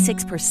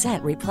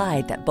 96%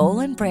 replied that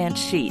Boll & Branch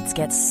sheets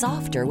get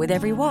softer with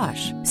every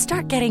wash.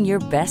 Start getting your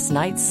best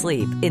night's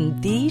sleep in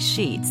these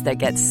sheets that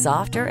get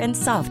softer and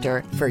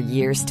softer for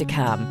years to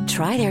come.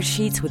 Try their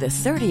sheets with a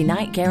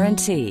 30-night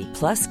guarantee.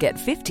 Plus, get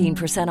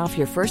 15% off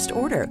your first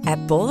order at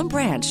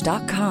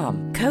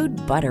bollandbranch.com. Code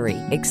BUTTERY.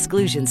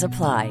 Exclusions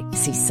apply.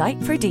 See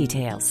site for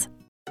details.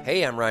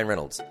 Hey, I'm Ryan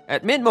Reynolds.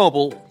 At Mint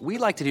Mobile, we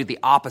like to do the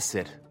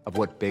opposite of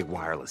what Big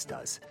Wireless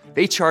does.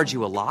 They charge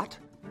you a lot,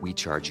 we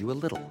charge you a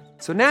little.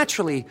 So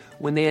naturally,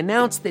 when they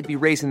announced they'd be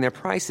raising their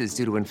prices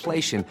due to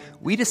inflation,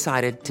 we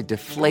decided to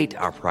deflate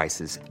our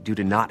prices due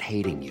to not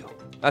hating you.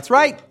 That's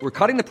right. We're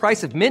cutting the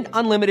price of Mint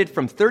Unlimited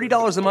from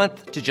 $30 a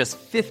month to just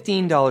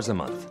 $15 a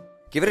month.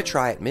 Give it a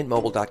try at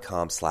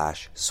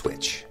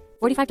mintmobile.com/switch.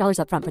 $45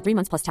 up front for 3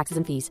 months plus taxes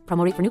and fees.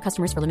 Promo rate for new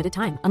customers for limited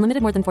time.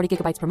 Unlimited more than 40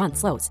 gigabytes per month.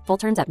 Slows full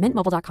terms at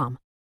mintmobile.com.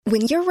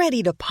 When you're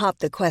ready to pop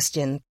the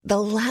question, the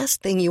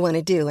last thing you want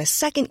to do is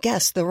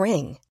second-guess the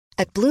ring.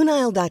 At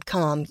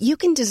BlueNile.com, you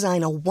can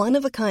design a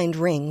one-of-a-kind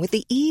ring with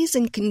the ease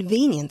and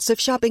convenience of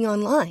shopping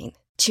online.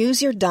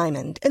 Choose your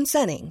diamond and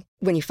setting.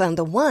 When you find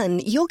the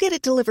one, you'll get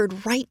it delivered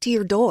right to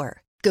your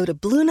door. Go to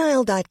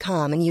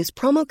BlueNile.com and use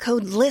promo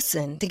code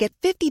LISTEN to get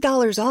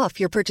 $50 off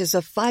your purchase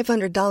of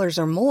 $500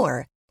 or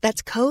more.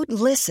 That's code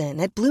LISTEN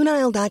at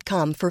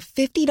BlueNile.com for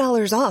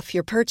 $50 off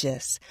your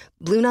purchase.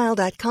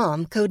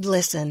 BlueNile.com, code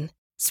LISTEN.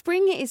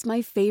 Spring is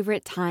my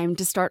favorite time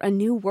to start a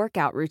new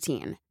workout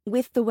routine.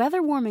 With the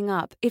weather warming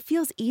up, it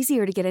feels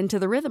easier to get into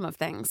the rhythm of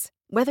things.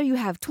 Whether you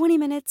have 20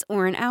 minutes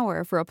or an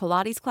hour for a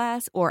Pilates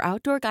class or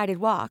outdoor guided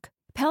walk,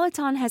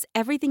 Peloton has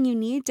everything you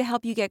need to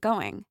help you get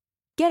going.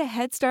 Get a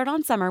head start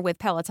on summer with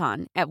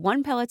Peloton at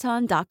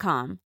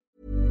onepeloton.com.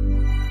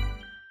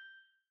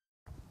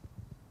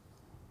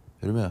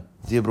 Är du med?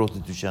 Det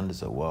brottet du kände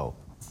så, wow.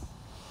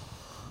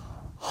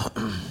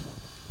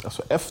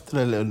 Alltså efter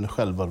eller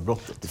själva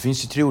brottet? Det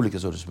finns ju 3 olika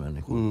sorters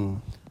människor.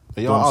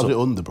 Jag har aldrig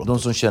under brottet. De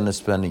som känner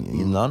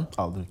spänning innan,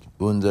 aldrig.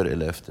 Under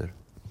eller efter.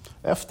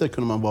 Efter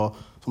kunde man vara,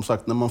 som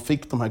sagt, när man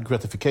fick de här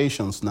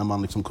gratifications, när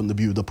man liksom kunde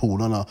bjuda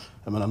polarna.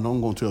 Jag menar,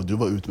 någon gång tror jag att du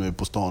var ute med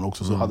på stan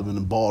också, så hade vi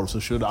en bar och så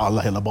körde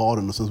alla hela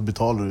baren och sen så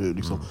betalade du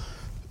liksom.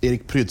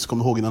 Erik Prytz,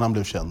 kommer ihåg innan han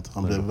blev känd?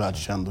 Han blev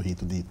världskänd och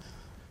hit och dit.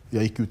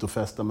 Jag gick ut och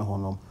festade med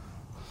honom.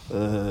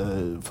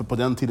 För på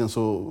den tiden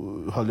så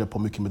höll jag på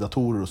mycket med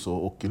datorer och så,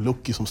 och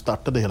Lucky som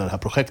startade hela det här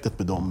projektet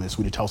med dem, med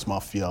Swedish House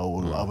Mafia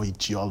och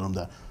Avicii och alla de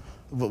där.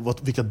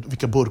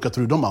 Vilka burkar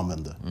tror du de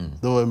använde?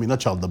 Det var mina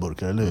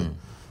Chalda-burkar, eller hur?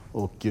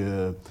 Och,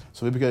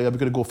 så jag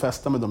brukade gå och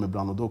festa med dem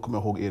ibland, och då kommer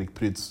jag ihåg Erik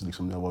Prytz,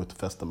 liksom, när jag var ute och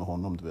festade med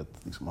honom, du vet,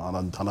 liksom,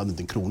 han hade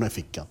inte en krona i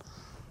fickan.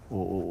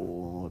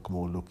 Och jag kommer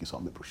ihåg Lucky sa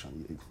med brorsan,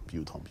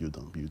 bjud han.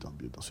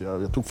 Så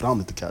jag tog fram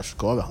lite cash,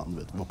 gav jag han,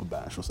 vet, vi var på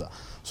Berns och så.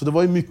 Så det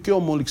var ju mycket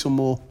om att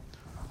liksom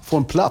få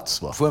en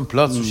plats, va? Få en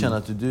plats och känna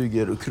att du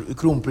duger, och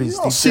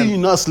kronpris. Ja,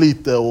 synas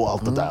lite och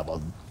allt det där var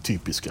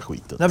typiska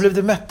skiten. När blev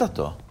det mättat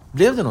då?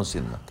 Blev det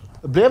någonsin mättat?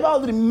 Jag blev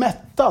aldrig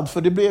mättad,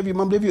 för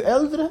man blev ju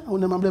äldre, och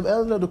när man blev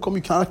äldre då kom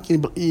ju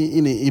knarken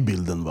in i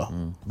bilden, va?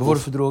 Vad var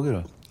det för droger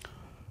då?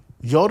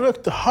 Jag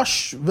rökte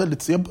hasch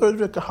jag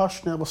började röka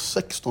hasch när jag var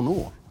 16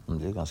 år.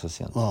 Det är ganska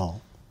sent. Ja.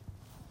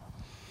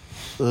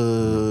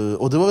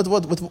 Och det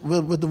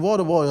var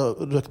det var jag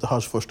rökte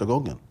hasch första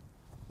gången.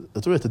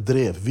 Jag tror det heter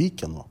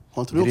Drevviken, va?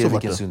 Har inte du också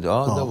varit där?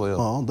 Ja, där var jag.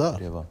 Ja, där.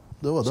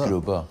 Det var där.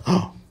 Skrubba.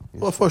 Det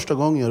var första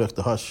gången jag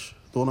rökte hasch.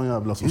 Då var någon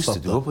jävla som just satt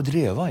det, där. du var på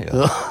Drevan,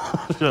 ja.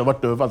 Jag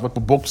har varit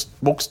på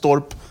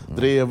Boxtorp,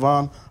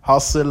 Drevan,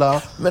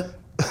 Hassela. Men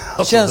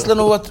känslan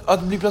av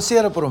att bli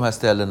placerad på de här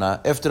ställena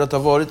efter att ha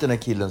varit den här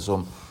killen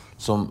som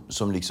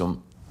liksom,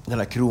 den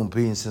här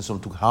kronprinsen som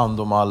tog hand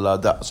om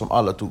alla, som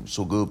alla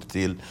såg upp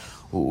till,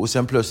 och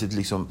sen plötsligt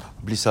liksom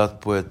bli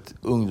satt på ett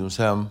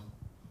ungdomshem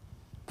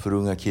för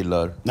unga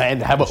killar. Nej,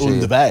 det här var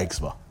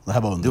undervägs, va? Det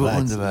var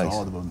undervägs.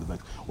 Ja, det var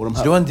undervägs. Och de här,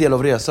 så det var en del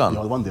av resan?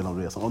 Ja, det var en del av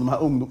resan. Och de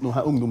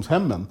här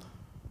ungdomshemmen,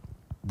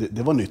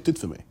 det var nyttigt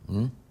för mig.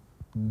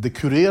 Det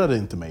kurerade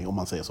inte mig, om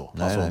man säger så.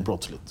 Nej.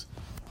 Brottsligt.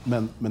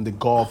 Men det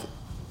gav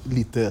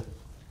lite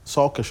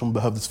saker som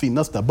behövdes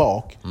finnas där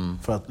bak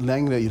för att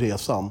längre i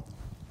resan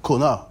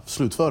kunna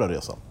slutföra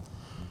resan.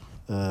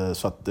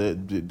 Så att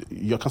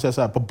jag kan säga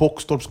så här, på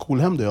Boxtorps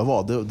skolhem där jag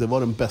var, det var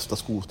den bästa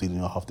skoltiden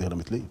jag har haft i hela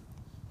mitt liv.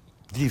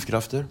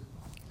 Drivkrafter?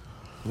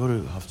 Vad har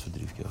du haft för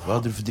drivkrafter? Vad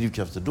hade du för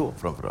drivkrafter då,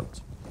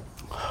 framförallt?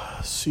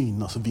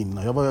 Synas och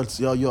vinna. I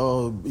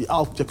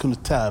allt jag kunde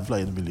tävla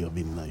i ville jag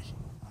vinna i.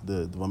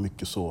 Det var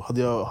mycket så.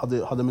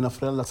 Hade mina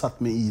föräldrar satt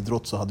mig i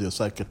idrott så hade jag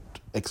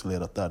säkert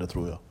excellerat där, det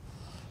tror jag.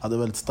 Jag hade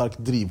väldigt stark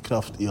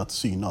drivkraft i att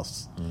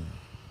synas.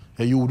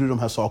 Jag gjorde de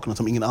här sakerna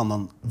som ingen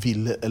annan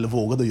ville eller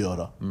vågade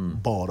göra,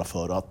 bara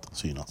för att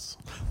synas.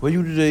 Vad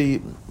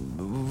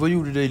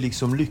gjorde dig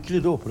liksom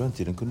lycklig då på den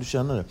tiden? Kunde du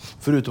känna det?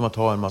 Förutom att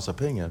ha en massa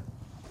pengar.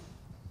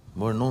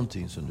 Var det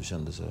någonting som du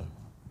kände så här?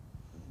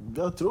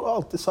 Jag tror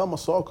alltid samma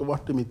sak har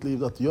varit i mitt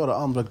liv, att göra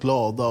andra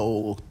glada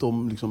och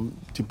de liksom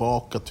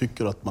tillbaka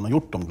tycker att man har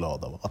gjort dem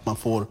glada. Att man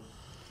får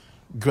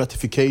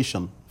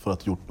gratification för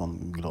att gjort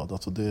någon glad.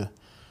 Alltså det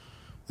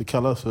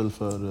kallas väl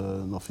för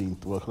något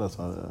fint. Vad kallas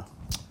det här?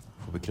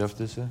 Få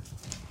bekräftelse?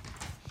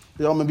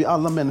 Ja, men vi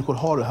alla människor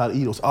har det här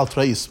i oss.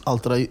 Altruism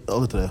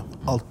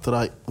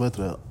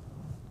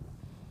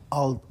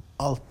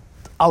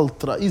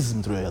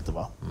tror jag heter,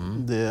 va?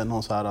 Det är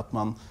någon så här att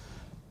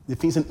det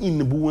finns en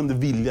inneboende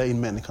vilja i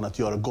människan att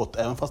göra gott,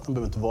 även fast den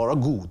behöver inte vara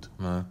god.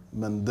 Nej.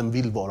 Men den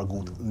vill vara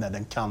god när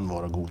den kan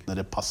vara god, när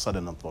det passar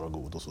den att vara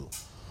god och så.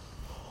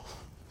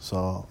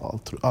 Så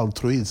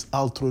altruism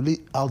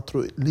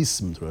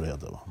tror jag det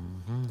heter, va?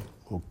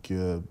 Och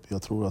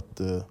jag tror att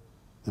det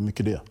är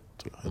mycket det,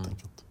 tror jag, helt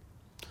enkelt.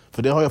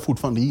 För det har jag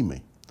fortfarande i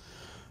mig.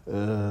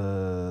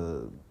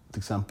 Till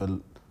exempel,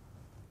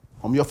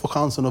 om jag får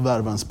chansen att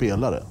värva en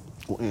spelare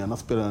och ena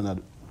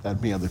spelaren är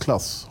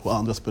medelklass och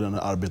andra spelaren är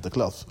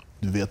arbetarklass,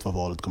 du vet vad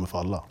valet kommer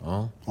falla.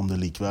 Om det är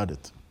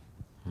likvärdigt.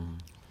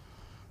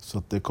 Så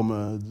att det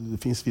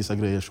finns vissa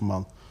grejer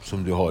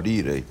som du har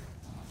i dig.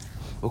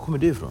 Var kommer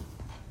det ifrån?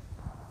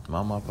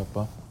 Mamma,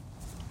 pappa?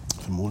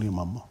 Förmodligen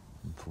mamma.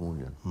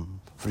 Förmodligen.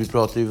 För du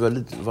pratar ju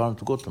väldigt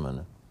varmt och gott om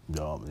henne.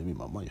 Ja, men det är min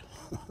mamma ju.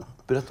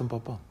 Berätta om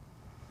pappa.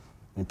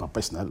 Min pappa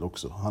är snäll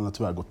också. Han har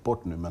tyvärr gått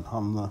bort nu, men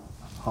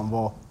han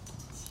var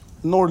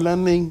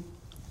norrlänning.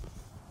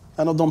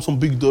 En av dem som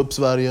byggde upp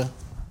Sverige.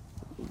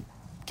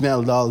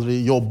 Gnällde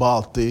aldrig, jobbade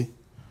alltid.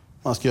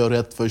 Man ska göra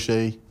rätt för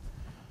sig.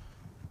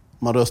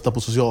 Man röstar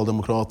på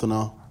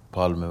Socialdemokraterna.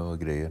 Palme och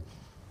grejer.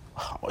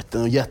 Han var inte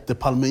en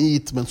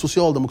jättepalmeit, men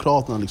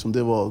Socialdemokraterna liksom,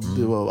 det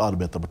var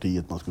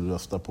arbetarpartiet man skulle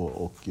rösta på.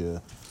 Och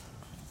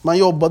man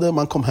jobbade,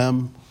 man kom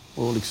hem.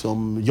 Och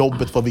liksom,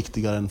 jobbet var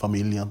viktigare än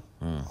familjen.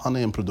 Han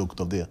är en produkt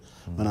av det.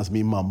 Medan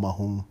min mamma,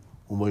 hon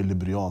var ju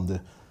liberian.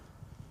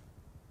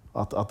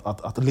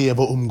 Att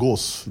leva och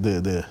umgås,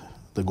 det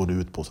går det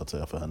ut på, så att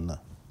säga, för henne.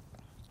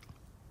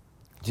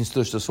 Din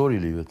största sorg i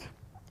livet?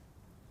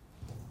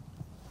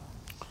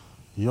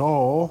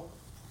 Ja,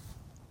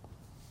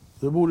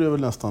 det borde jag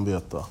väl nästan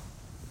veta.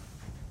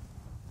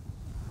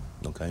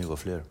 De kan ju vara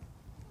fler.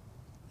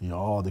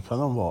 Ja, det kan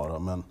de vara,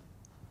 men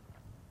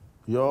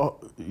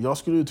jag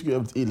skulle tycka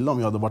väldigt illa om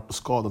jag hade varit och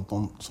skadat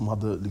någon som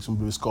hade liksom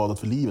blivit skadad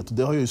för livet. Och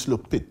det har jag ju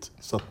sluppit.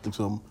 Så att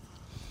liksom,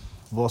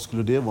 vad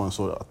skulle det vara en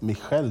sorg? Att mig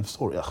själv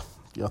sorg? Ja,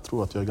 jag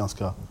tror att jag är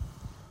ganska...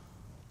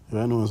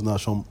 Jag är nog en sån där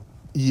som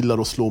gillar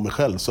att slå mig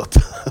själv. Så att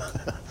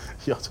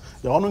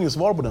jag har nog ingen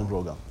svar på den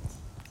frågan.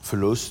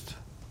 Förlust?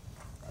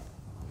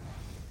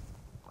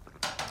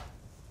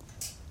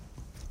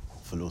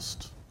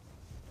 Förlust.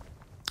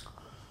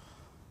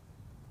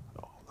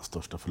 Den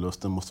största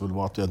förlusten måste väl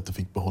vara att jag inte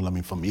fick behålla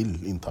min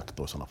familj intakt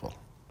då, i sådana fall.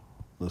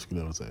 Det skulle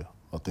jag väl säga.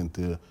 Att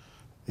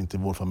inte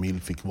vår familj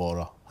fick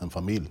vara en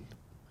familj.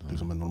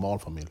 Liksom en normal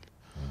familj.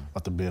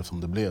 Att det blev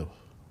som det blev.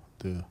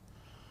 Det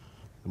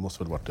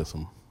måste väl varit det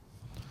som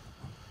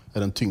är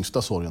den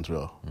tyngsta sorgen, tror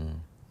jag.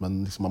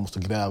 Men liksom man måste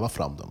gräva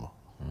fram den.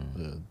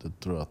 Det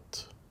tror jag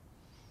att...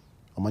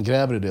 Om man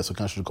gräver i det så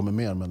kanske det kommer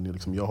mer, men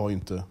liksom, jag har ju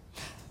inte...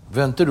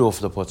 Väntar du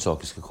ofta på att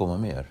saker ska komma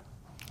mer?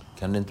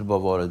 Kan det inte bara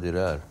vara det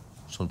där?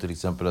 Som till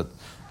exempel att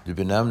du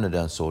benämner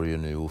den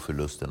sorgen nu och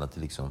förlusten. Att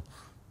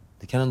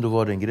det kan ändå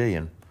vara den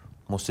grejen.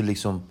 Måste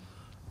liksom...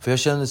 För jag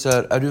känner så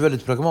här, är du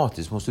väldigt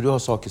pragmatisk? Måste du ha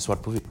saker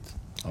svart på vitt?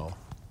 Ja.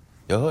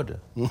 Jag hör det.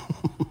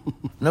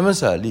 Nej, men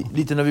så här,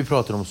 lite när vi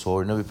pratar om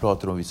sorg, när vi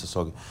pratar om vissa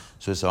saker,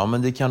 så är det så här, ja,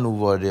 men det kan nog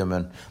vara det,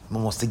 men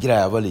man måste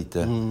gräva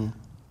lite.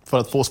 För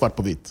att få svart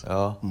på vitt.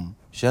 Ja.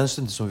 Känns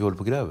det inte som vi håller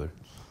på och gräver?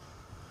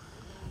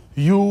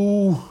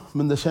 Jo,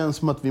 men det känns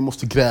som att vi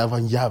måste gräva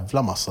en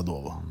jävla massa då,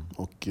 va?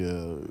 Och,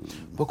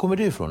 var kommer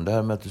det ifrån? Det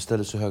här med att du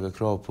ställer så höga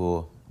krav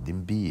på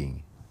din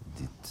being,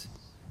 ditt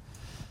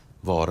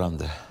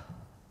varande.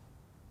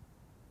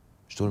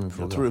 Förstår du min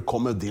fråga? Jag tror det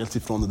kommer dels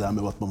ifrån det där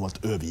med att man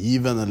varit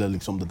övergiven eller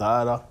liksom det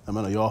där. Jag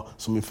menar, jag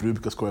som min fru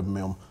brukar skoja med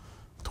mig om,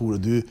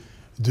 Tore,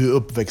 du är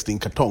uppväxt i en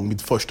kartong.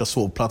 Mitt första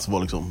sovplats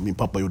var liksom, min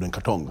pappa gjorde en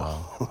kartong.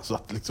 Ja. Så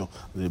att liksom,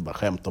 det är bara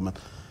skämt om.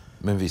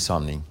 Men viss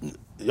sanning.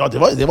 Ja,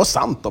 det var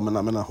sant då, men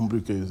jag menar, hon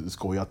brukar ju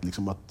skoja att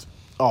liksom att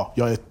ja,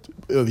 jag är ett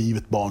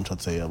övergivet barn, så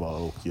att säga, va?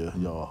 Och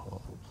jag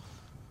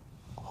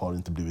har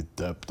inte blivit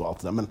döpt och allt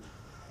det där. Men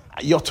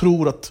jag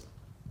tror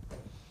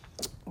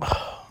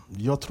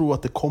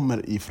att det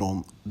kommer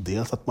ifrån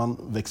dels att man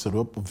växer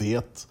upp och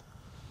vet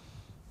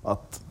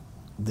att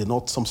det är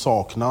något som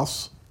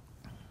saknas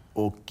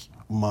och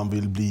man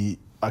vill bli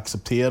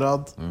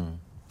accepterad.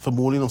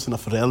 Förmodligen av sina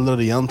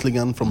föräldrar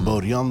egentligen från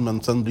början,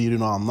 men sen blir det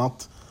något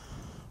annat.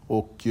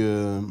 Och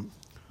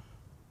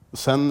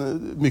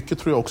sen mycket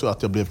tror jag också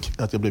att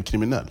jag blev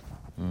kriminell.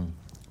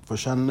 För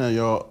sen när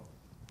jag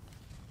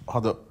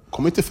hade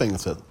kommit till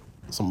fängelse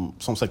som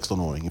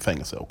 16-åring i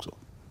fängelse också.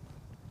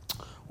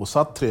 Och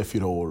satt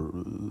 3-4 år,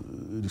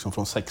 liksom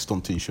från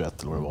 16 till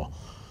 21 eller vad det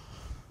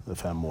var.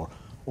 5 år.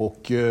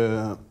 Och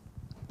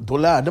då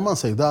lärde man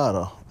sig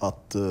där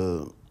att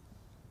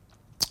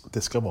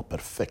det ska vara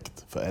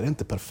perfekt. För är det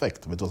inte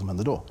perfekt, vet du vad som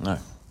händer då? Nej.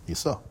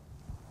 Gissa.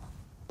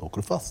 Då åker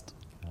du fast.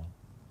 Ja.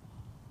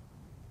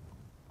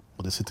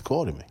 Och det sitter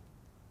kvar i mig.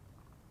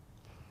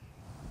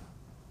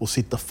 Och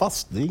sitta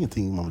fast, det är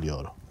ingenting man vill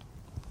göra.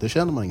 Det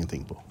känner man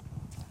ingenting på.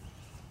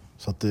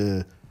 Så att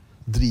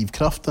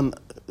drivkraften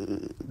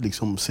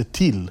liksom ser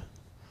till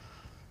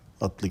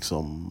att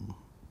liksom...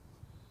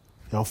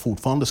 Jag har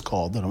fortfarande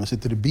skador. Om jag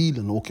sitter i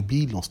bilen och åker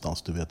bil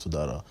någonstans, du vet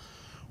sådär.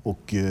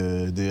 Och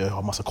jag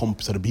har massa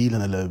kompisar i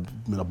bilen eller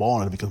mina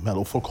barn eller vilka som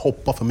helst. Och folk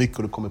hoppar för mycket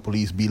och det kommer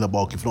polisbilar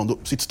bakifrån. Då,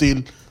 sitt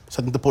still,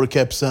 sätt inte på dig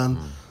kepsen.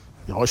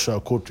 Jag har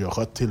körkort, jag har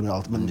skött till mig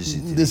allt. Men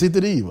det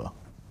sitter i, va?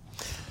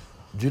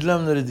 Du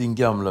lämnade din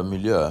gamla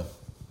miljö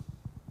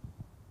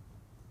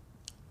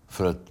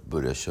för att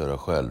börja köra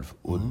själv.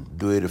 Och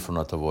då är det från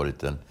att ha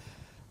varit en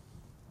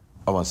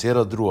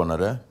avancerad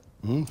drönare.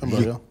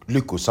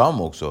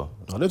 Lyckosam också.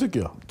 Ja, det tycker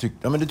jag.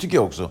 Ja, men det tycker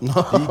jag också.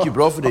 Det gick ju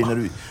bra för dig när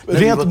du...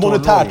 Rent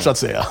monetärt, så att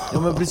säga. Ja,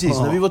 men precis.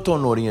 När vi var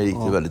tonåringar gick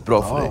det väldigt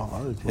bra för dig.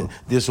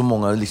 Det är så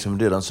många liksom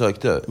redan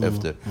sökte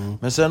efter.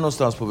 Men sen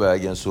någonstans på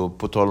vägen, så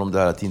på tal om det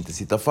här att inte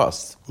sitta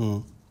fast,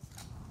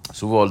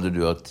 så valde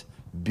du att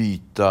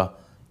byta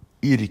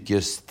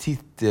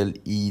yrkestitel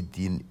i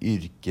din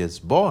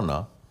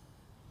yrkesbana.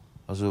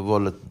 Alltså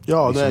valet,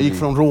 ja, liksom det gick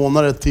från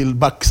rånare till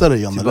baxare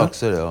igen. Till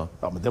baxare, ja.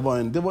 Ja,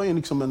 men det var ju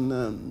liksom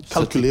en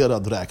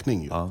kalkylerad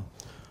räkning. Ja.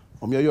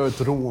 Om jag gör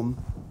ett rån...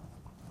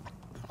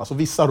 Alltså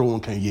vissa rån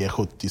kan ju ge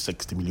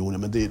 70-60 miljoner,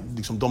 men det är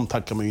liksom, de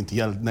tackar man ju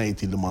inte nej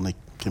till om man är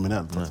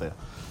kriminell, så att säga.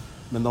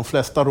 Men de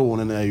flesta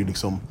rånen är ju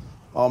liksom...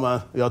 Ja, men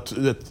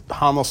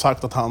han har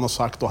sagt att han har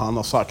sagt och han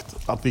har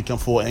sagt att vi kan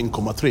få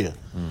 1,3.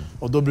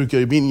 Och då brukar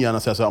ju min hjärna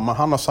säga så här, men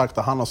han har sagt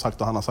och han har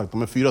sagt och han har sagt.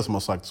 De är 4 som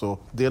har sagt, så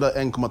dela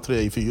 1,3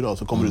 i 4 och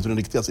så kommer du till den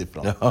riktiga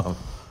siffran. Ja.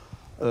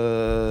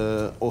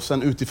 Och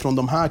sen utifrån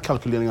de här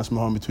kalkyleringarna som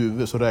jag har i mitt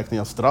huvud så räknar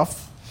jag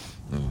straff.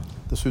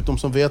 Dessutom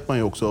så vet man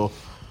ju också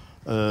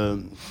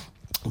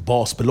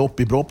basbelopp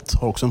i brott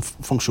har också en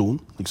funktion.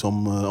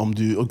 Liksom, om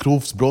du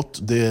grovt brott,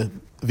 det är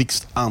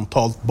visst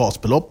antal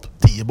basbelopp,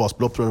 10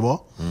 basbelopp tror jag det var.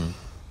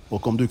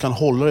 Och om du kan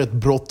hålla ett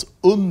brott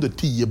under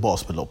 10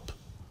 basbelopp,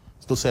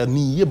 då säger jag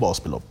 9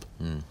 basbelopp,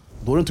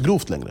 då är det inte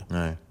grovt längre.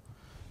 Nej.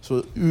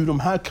 Så ur de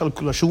här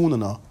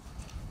kalkylationerna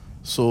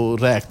så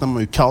räknar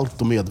man ju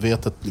kallt och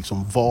medvetet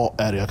liksom, vad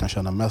är det jag kan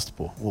tjäna mest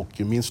på. Och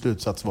min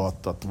slutsats var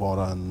att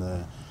vara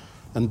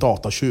en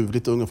datatjuv,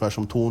 lite ungefär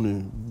som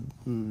Tony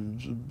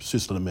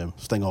sysslade med,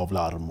 stänga av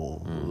larm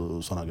och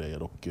sådana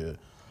grejer. Och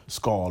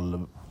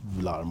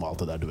skallarm och allt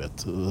det där, du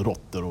vet,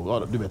 råttor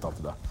och du vet allt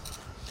det där.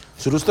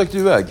 Så då stack du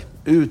iväg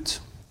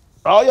ut?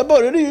 Ja, jag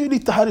började ju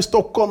lite här i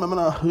Stockholm. Jag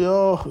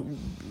menar,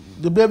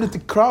 det blev lite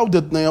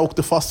crowded när jag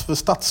åkte fast för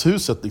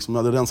Stadshuset. Liksom.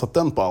 Jag hade rensat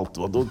den på allt.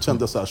 Då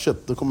kände jag så här,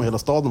 shit, då kommer hela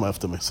staden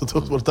efter mig. Så då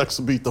var det dags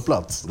att byta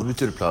plats. Då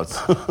bytte du plats.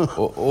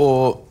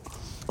 och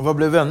vad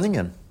blev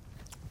vändningen?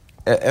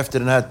 Efter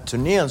den här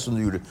turnén som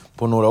du gjorde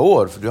på några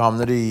år, för du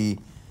hamnade i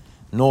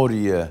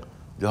Norge,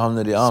 du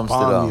hamnade i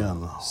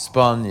Amsterdam,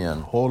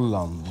 Spanien,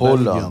 Holland.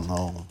 Belgien,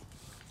 ja.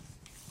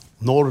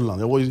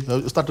 Norrland.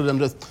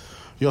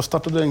 Jag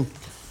startade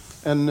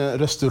en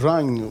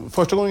restaurang.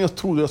 Första gången jag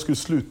trodde jag skulle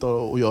sluta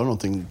och göra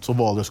någonting så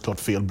valde jag såklart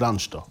fel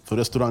bransch då. För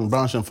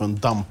restaurangbranschen för en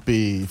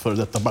dampig före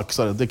detta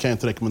baxare, det kan jag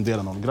inte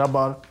rekommendera någon.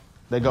 Grabbar,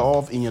 lägga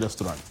av, ingen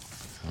restaurang.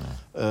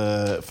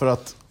 För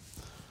att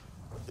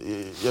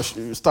jag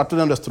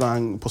startade en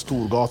restaurang på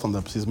Storgatan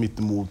där, precis mitt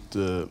emot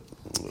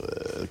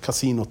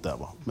kasinot där,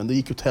 va. Men det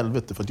gick ut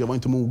helvete för att jag var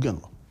inte mogen,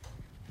 va.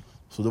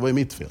 Så det var ju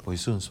mitt fel. Och i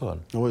Sundsvall?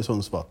 Jag var i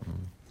Sundsvall.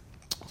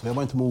 Så jag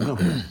var inte mogen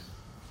för det.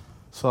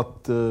 Så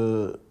att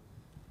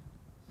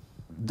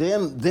det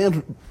är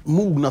en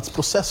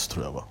mognadsprocess,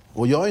 tror jag, va.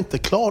 Och jag är inte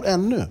klar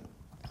ännu.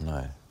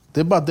 Nej. Det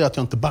är bara det att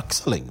jag inte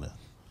baxar längre.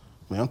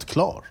 Men jag är inte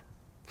klar.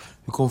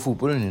 Hur kom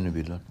fotbollen in i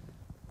bilden?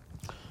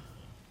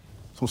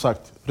 Som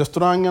sagt,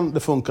 restaurangen, det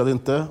funkade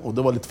inte. Och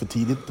det var lite för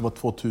tidigt. Det var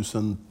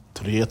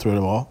 2003 tror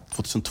jag det var.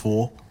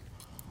 2002.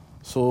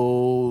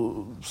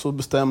 Så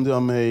bestämde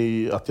jag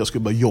mig att jag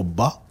skulle börja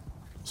jobba.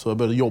 Så jag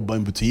började jobba i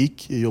en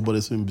butik. Jag jobbade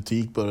i en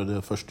butik,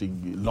 började först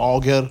i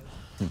lager.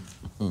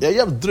 Jag är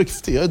jävligt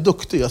driftig, jag är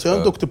duktig. Alltså jag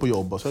är duktig på att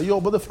jobba. Så jag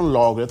jobbade från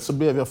lagret, så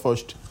blev jag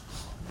först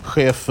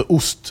chef för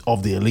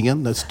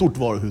ostavdelningen. Det är ett stort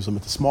varuhus som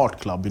heter Smart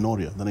Club i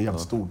Norge. Den är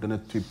jävligt stor, den är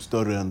typ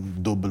större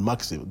än dubbel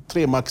Maxi.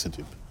 3 Maxi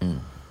typ.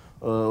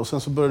 Och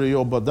sen så började jag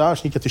jobba där,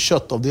 så gick jag till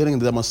köttavdelningen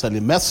där man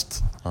säljer mest.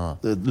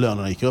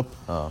 Lönerna gick upp.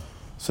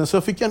 Sen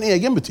så fick jag en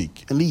egen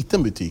butik, en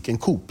liten butik, en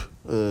Coop.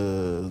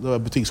 Då var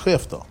jag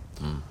butikschef då.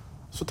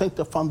 Så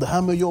tänkte jag, fan det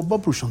här med att jobba,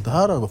 brorsan, det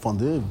här,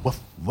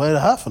 vad är det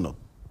här för något?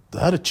 Det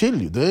här är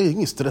chill ju, det är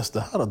ingen stress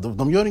det här.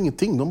 De gör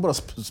ingenting, de bara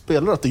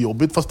spelar att det är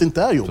jobbigt fast det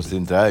inte är jobbigt. Fast det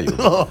inte är jobbigt.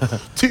 Ja,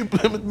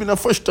 typ mina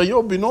första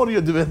jobb i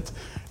Norge, du vet.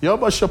 Jag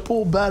bara kör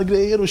på, bär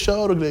grejer och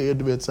kör och grejer,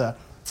 du vet så här.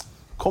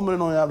 Kommer det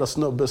någon jävla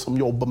snubbe som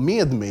jobbar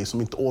med mig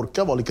som inte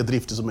orkar vara lika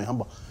driftig som mig. Han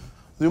bara,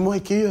 du måste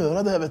inte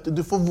göra det här, vet du.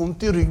 Du får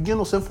ont i ryggen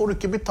och sen får du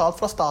inte betalt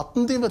från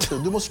staten, det, vet du.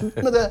 Du måste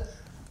sluta med det.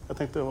 Jag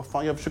tänkte, vad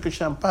fan, jag försöker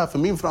kämpa här för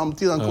min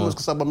framtid. Han kommer att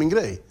sabba min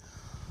grej.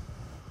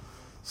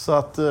 Så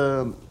att,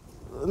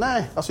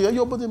 nej, alltså jag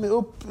jobbade mig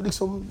upp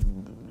liksom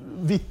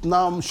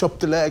Vietnam,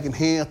 köpte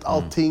lägenhet,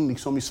 allting.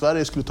 Liksom, i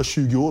Sverige skulle det ta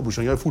 20 år,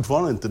 brorsan. Jag har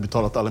fortfarande inte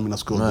betalat alla mina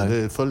skulder.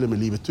 Nej. Det följer med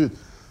livet ut.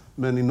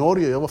 Men i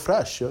Norge, jag var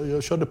fräsch.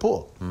 Jag körde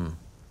på.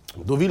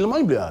 Då ville man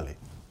ju bli ärlig.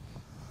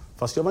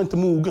 Fast jag var inte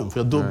mogen,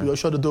 för jag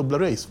körde dubbla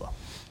race. Va?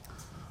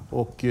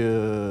 Och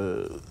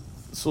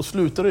så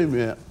slutade det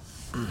med...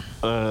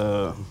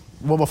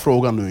 vad var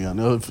frågan nu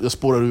igen? Jag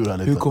spårar ur här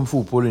lite. Hur kom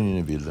fotbollen in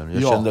i bilden?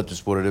 Jag Ja. kände att du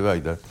spårade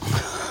iväg där.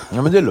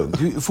 Ja, men det är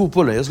lugnt.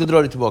 Fotbollen, jag ska dra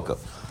dig tillbaka.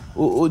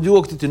 Och du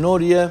åkte till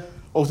Norge.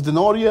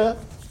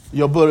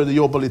 Jag började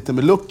jobba lite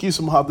med Lucky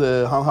som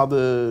han hade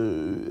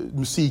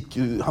musik,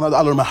 han hade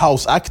alla de här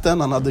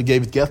house-acten, han hade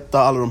David Guetta,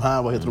 alla de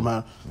här, vad heter de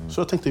här.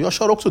 Så jag tänkte, jag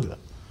kör också det.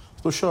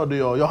 Så då körde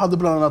jag hade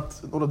bland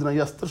annat några av dina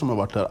gäster som har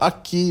varit här.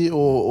 Aki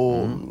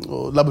och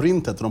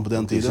Labyrint hette de på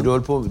den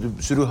tiden.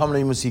 Så du hamnade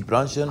i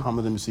musikbranschen?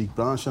 Hamnade i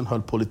musikbranschen,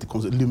 höll på lite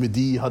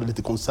Lumidi, hade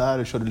lite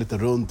konserter, körde lite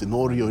runt i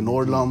Norge och i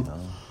Norrland.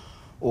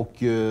 Och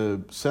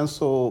sen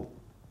så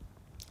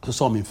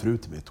sa min fru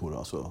till mig, Tora,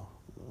 alltså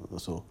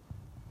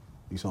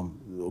liksom,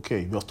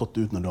 okej, vi har stått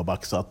ut när du har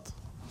baxat.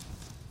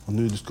 Och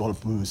nu du ska hålla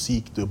på med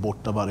musik, du är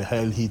borta varje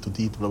helg, hit och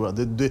dit. Bla bla.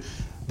 Det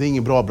är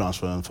ingen bra bransch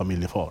för en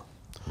familjefar.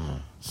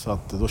 Så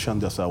att, då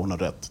kände jag så här, hon har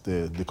rätt.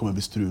 Det kommer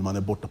bli strul, man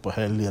är borta på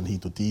helgen,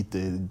 hit och dit.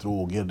 Det är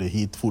droger, det är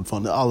hit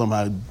fortfarande. Alla de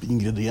här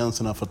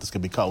ingredienserna för att det ska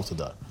bli kaos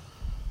där.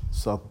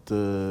 Så att,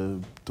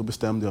 då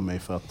bestämde jag mig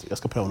för att jag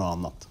ska pröva något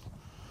annat.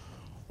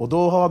 Och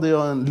då hade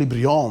jag en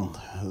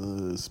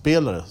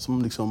Librian-spelare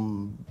som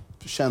liksom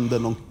kände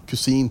någon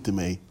kusin till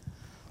mig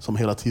som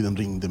hela tiden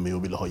ringde mig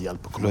och ville ha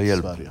hjälp att komma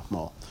till Sverige.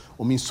 Ja.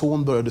 Och min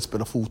son började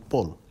spela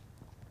fotboll.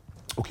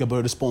 Och jag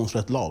började sponsra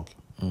ett lag.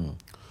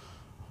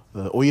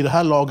 Och i det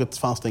här laget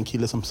fanns det en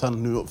kille som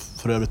sen nu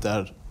för övrigt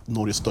är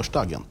Norges största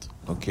agent.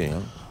 Okej.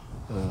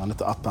 Han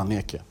heter Atta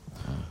Neke.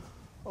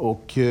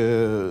 Och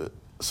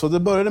så det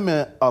började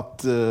med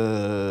att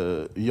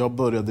jag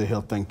började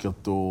helt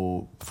enkelt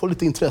att få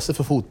lite intresse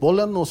för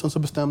fotbollen. Och sen så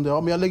bestämde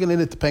jag, men jag lägger ner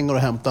lite pengar och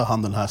hämtar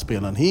han den här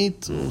spelaren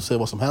hit och ser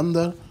vad som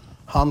händer.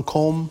 Han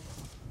kom,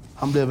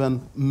 han blev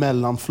en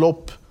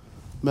mellanflopp,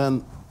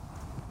 men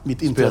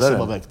mitt intresse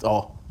var väckt.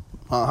 Ja,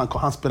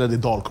 han spelade i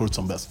Dalkurd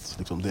som bäst.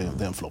 Liksom, det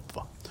är en flopp,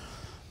 va?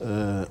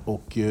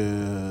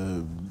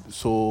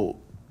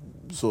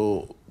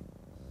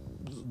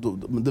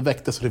 Men det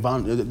väcktes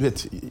revansch. Du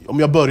vet, om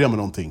jag börjar med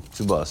någonting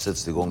så bara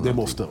sätts det igång. Det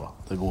måste vara.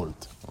 Det går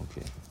inte.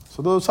 Okay.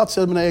 Så då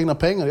satsade jag mina egna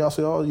pengar.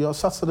 Jag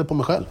satsade på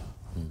mig själv.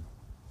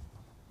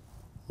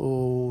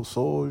 Och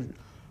så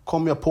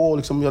kom jag på,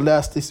 liksom,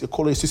 jag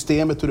kollade i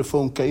systemet hur det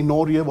funkar. I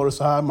Norge var det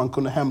så här, man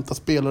kunde hämta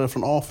spelare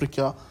från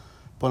Afrika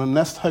på den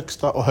näst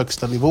högsta och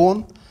högsta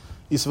nivån.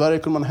 I Sverige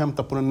kunde man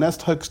hämta på den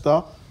näst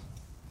högsta,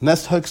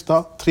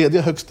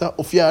 tredje högsta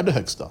och fjärde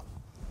högsta.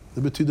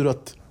 Det betyder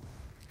att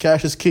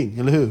cash is king,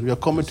 eller hur? Jag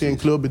kommer till en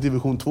klubb i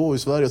division 2 i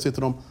Sverige och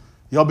sitter de,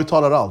 jag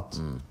betalar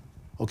allt.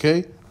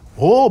 Okej?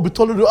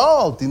 Betalar du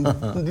allt?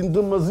 Din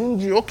dumma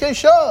zinji. Okej,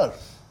 kör!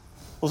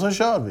 Och sen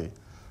kör vi.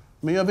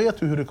 Men jag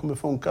vet ju hur det kommer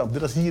funka.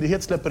 Deras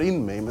girighet släpper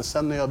in mig, men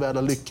sen när jag väl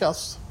har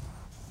lyckats,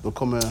 då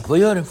kommer... Vad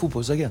gör en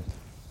fotbollsagent?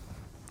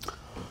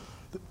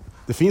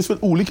 Det finns väl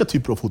olika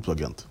typer av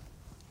fotbollsagent.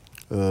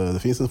 Det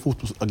finns en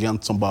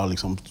fotbollsagent som bara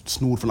liksom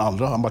snor från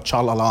andra. Han bara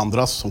tjall alla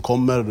andra som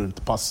kommer,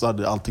 det passar,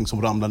 det är allting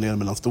som ramlar ner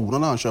mellan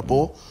stolarna han kör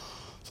på.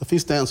 Så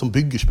finns det en som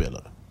bygger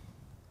spelare.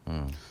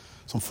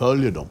 Som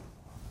följer dem.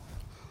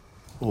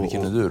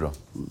 Vilken är du då?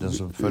 Den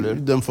som följer?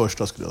 Den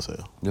första skulle jag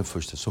säga. Den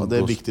första som det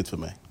är viktigt för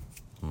mig.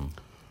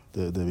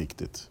 Det är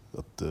viktigt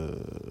att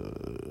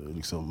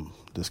liksom,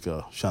 det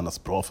ska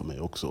kännas bra för mig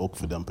också och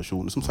för den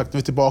personen. Som sagt, vi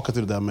är tillbaka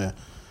till det där med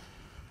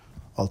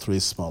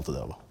altruism och allt det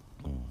där, va?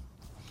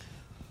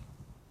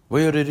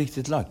 Vad gör det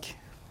riktigt lack?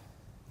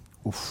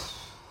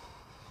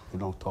 Hur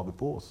långt tar vi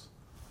på oss?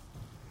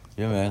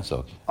 Gör mig en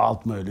sak.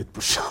 Allt möjligt,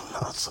 brorsan.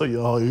 Alltså,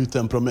 jag har ju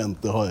temperament,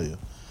 det har jag ju.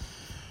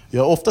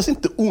 Jag är oftast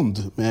inte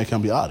ond, men jag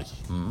kan bli arg.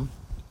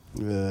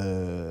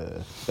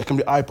 Jag kan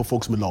bli arg på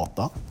folk som är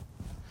lata.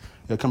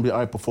 Jag kan bli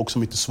arg på folk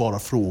som inte svarar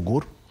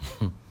frågor.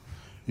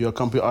 Jag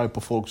kan bli arg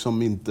på folk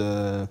som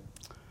inte...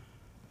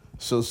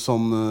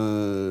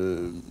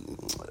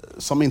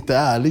 Som inte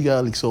är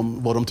ärliga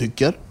liksom, vad de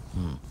tycker.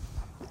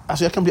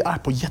 Alltså jag kan bli arg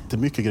på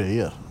jättemycket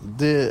grejer.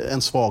 Det är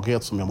en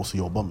svaghet som jag måste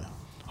jobba med.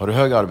 Har du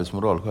hög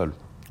arbetsmoral själv?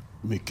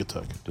 Mycket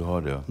hög. Du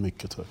har det?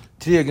 Mycket hög.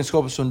 3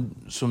 egenskaper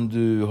som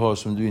du har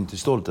som du inte är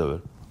stolt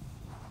över?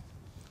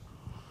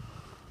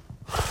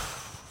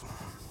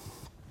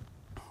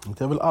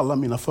 Det är väl alla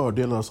mina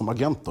fördelar som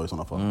agent då, i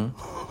sådana fall.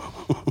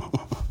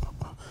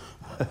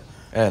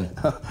 En?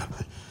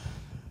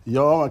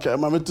 Ja,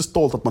 man är inte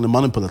stolt att man är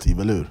manipulativ,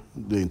 eller hur?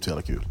 Det är inte så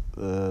jävla kul.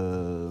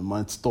 Man är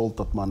inte stolt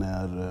att man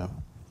är...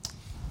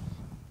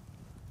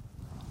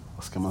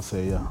 vad ska man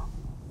säga?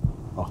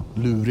 Ja,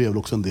 lurig är väl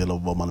också en del av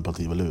att vara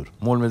manipulativ, eller hur?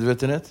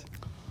 Målmedvetenhet?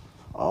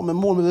 Ja, men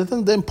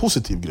målmedvetenhet, det är en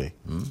positiv grej.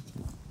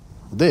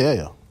 Det är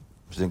jag.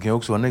 Så den kan ju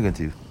också vara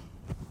negativ.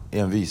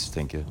 Envis,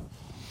 tänker jag.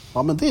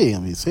 Ja, men det är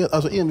envishet.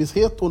 Alltså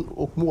envishet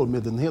och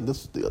målmedvetenhet,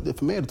 det är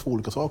för mig är det 2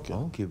 olika saker.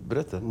 Ja, okej,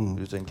 berätta hur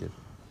du tänker.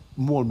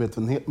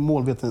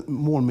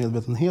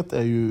 Målmedvetenhet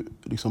är ju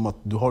liksom att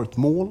du har ett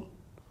mål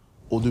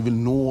och du vill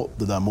nå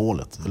det där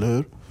målet, eller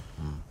hur?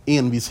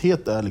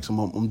 Envishet är liksom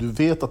om du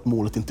vet att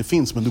målet inte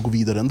finns men du går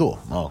vidare ändå.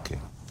 Ja, okej.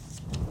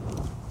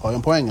 Har jag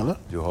en poäng, eller?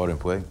 Du har en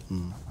poäng.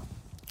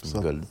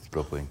 Så. Väldigt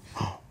bra poäng.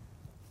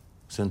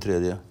 Sen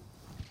tredje.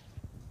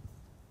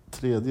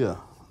 Tredje,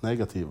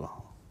 negativa.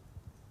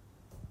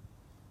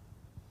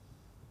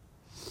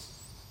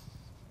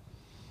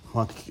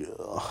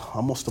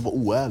 Han måste vara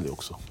oärlig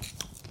också.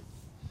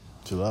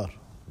 Tyvärr.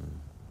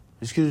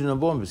 Hur skulle dina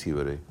barn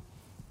beskriva dig?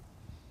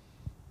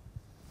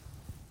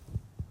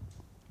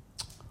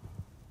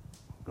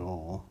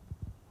 Ja,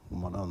 vad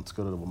man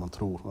önskar eller vad man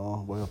tror.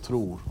 Ja, vad jag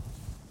tror.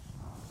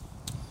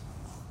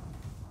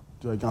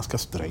 Jag är ganska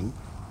sträng.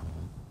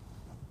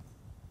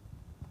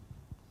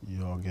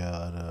 Jag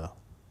är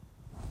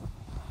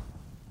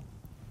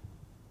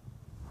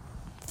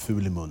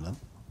ful i munnen.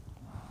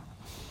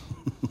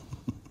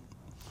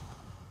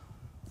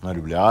 När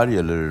du blir arg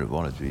eller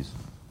vanligtvis?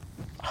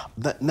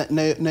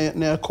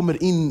 När jag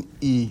kommer in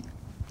i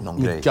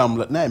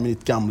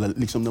mitt gamla,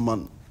 liksom när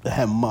man är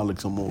hemma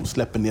liksom, och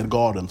släpper ner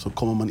garden, så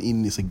kommer man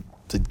in i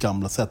sitt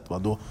gamla sätt. Va?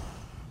 Då,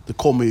 det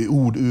kommer ju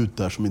ord ut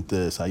där som inte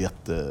är så här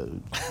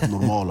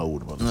jättenormala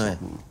ord. Va?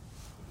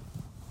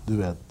 Du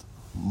vet,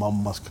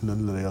 mammas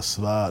knullare, jag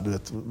svär. Du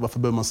vet, varför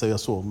behöver man säga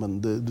så?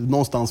 Men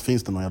någonstans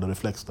finns det någon jävla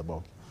reflex där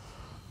bak.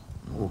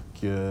 Och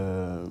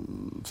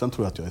sen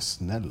tror jag att jag är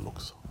snäll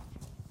också.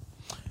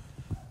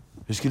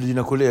 Hur skulle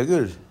dina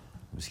kollegor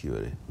beskriva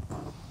dig?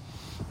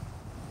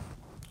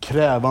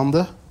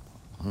 Krävande.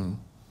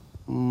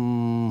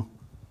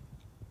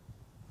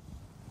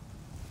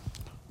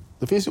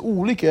 Det finns ju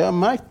olika. Jag har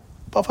märkt,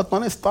 bara för att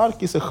man är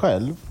stark i sig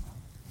själv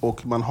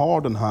och man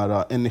har den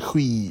här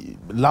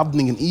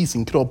energiladdningen i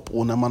sin kropp,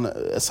 och när man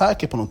är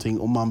säker på någonting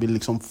och man vill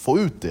liksom få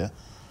ut det,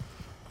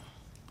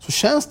 så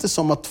känns det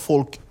som att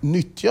folk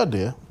nyttjar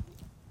det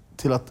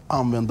till att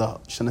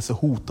känna sig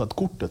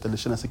hotad-kortet eller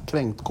känna sig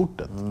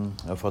kränkt-kortet.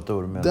 Jag fattar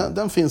vad du menar.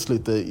 Den finns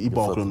lite i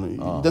bakgrunden.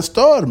 Ja. Den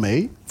stör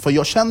mig, för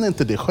jag känner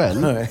inte det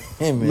själv. Nej,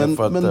 men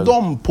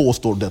de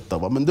påstår detta.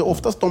 Va? Men det är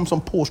oftast de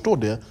som påstår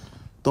det,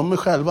 de är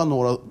själva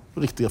några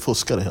riktiga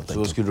fuskare helt enkelt. Så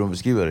vad skulle de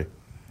beskriva dig?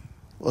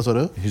 Vad sa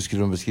du? Hur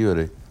skulle de beskriva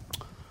dig?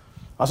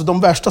 Alltså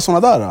de värsta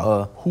sådana där.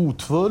 Ja.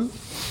 Hotfull,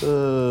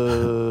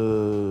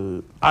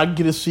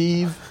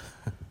 aggressiv,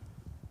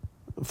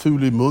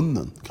 ful i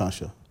munnen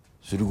kanske.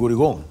 Så du går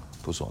igång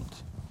på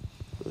sånt?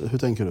 Hur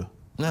tänker du?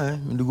 Nej,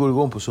 men du går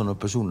igång på sådana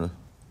personer?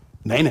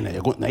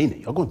 Nej,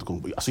 jag går inte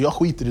igång. Alltså jag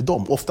skiter i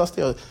dem. Oftast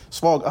är jag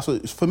svag. Alltså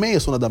för mig är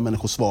sådana där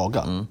människor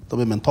svaga. De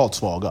är mentalt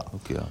svaga.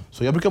 Okay, ja.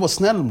 Så jag brukar vara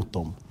snäll mot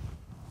dem.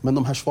 Men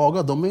de här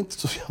svaga, de är inte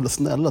så jävla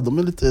snälla. De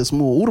är lite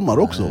små ormar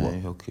också.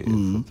 Nej, okej,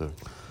 jag fattar.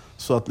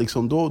 Så att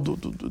liksom,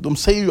 de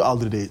säger ju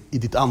aldrig det i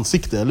ditt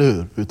ansikte, eller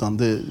hur? Utan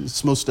det är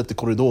smusslet i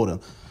korridoren.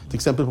 Till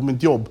exempel på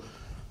mitt jobb.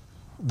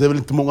 Det är väl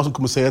inte många som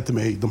kommer säga till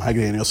mig de här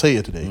grejerna jag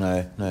säger till dig.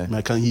 Nej. Men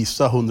jag kan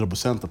gissa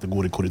 100% att det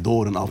går i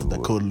korridoren, allt det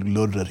där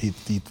kullurrar hit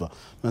dit. Va?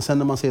 Men sen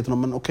när man säger till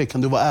dem, men okej,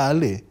 kan du vara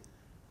ärlig?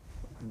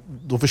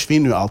 Då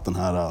försvinner ju allt den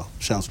här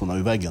känslorna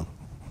ur väggen.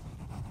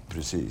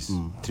 Precis.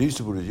 Trivs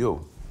du på ditt jobb?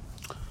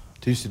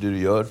 Trivs du det du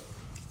gör?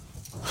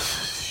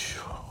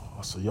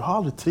 Alltså, jag har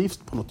aldrig trivts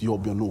på något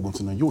jobb jag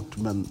någonsin har gjort,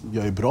 men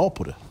jag är bra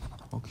på det.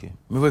 Okej.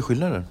 Men vad är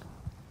skillnaden?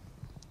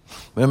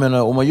 Men jag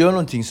menar, om man gör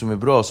någonting som är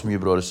bra, som ger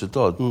bra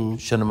resultat,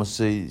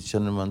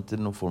 känner man inte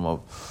någon form av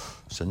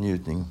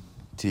njutning,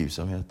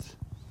 trivsamhet?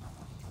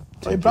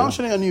 Ja, ibland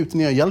känner jag njutning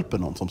när jag hjälper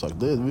någon, som sagt.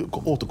 Det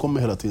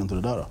återkommer hela tiden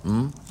till det där.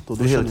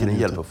 Du hela tiden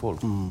hjälper folk.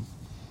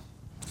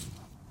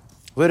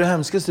 Vad är det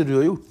hemskaste du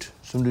har gjort,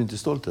 som du inte är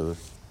stolt över?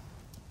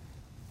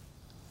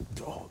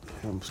 Ja,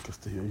 det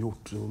hemskaste jag har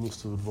gjort, det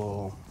måste väl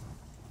vara...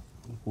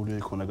 Det borde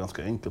ju kunna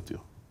ganska enkelt ju.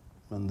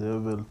 Men det är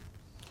väl...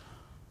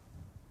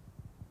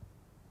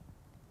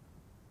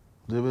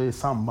 Det är väl i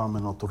samband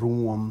med något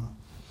rån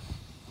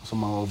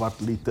som har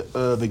varit lite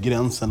över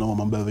gränsen av vad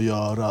man behöver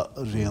göra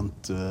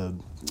rent...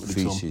 Liksom.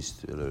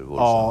 Fysiskt eller våldsamt?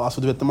 Ja,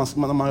 alltså du vet,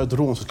 när man gör ett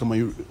rån så ska man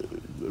ju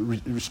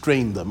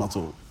restrain dem.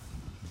 Alltså.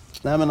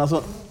 Nej, men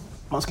alltså,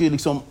 man ska ju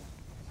liksom...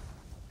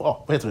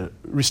 vad heter det?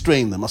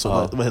 Restrain dem,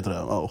 alltså, vad heter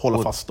det?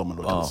 Hålla fast dem.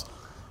 Eller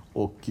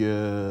och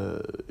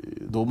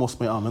då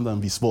måste man ju använda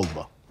en viss våld,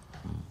 va?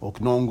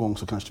 Och någon gång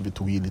så kanske vi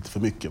tog i lite för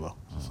mycket, va?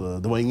 Så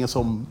det var ingen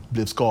som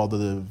blev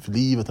skadade för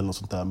livet eller något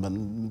sånt där,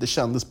 men det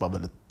kändes bara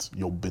väldigt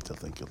jobbigt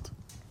helt enkelt.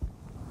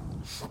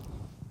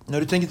 När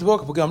du tänker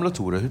tillbaka på gamla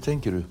Tore, hur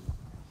tänker du?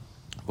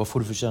 Vad får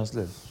du för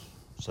känslor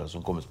så här,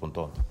 som kommer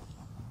spontant?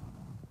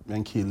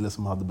 En kille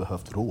som hade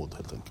behövt råd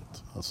helt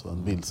enkelt. Alltså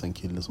en vilsen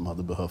kille som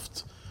hade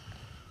behövt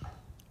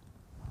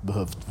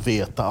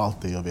veta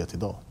allt det jag vet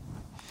idag.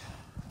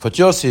 För att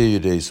jag ser ju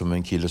dig som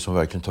en kille som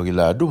verkligen tagit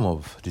lärdom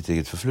av ditt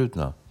eget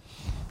förflutna.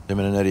 Jag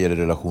menar när det gäller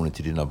relationen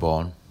till dina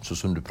barn, så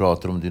som du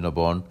pratar om dina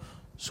barn,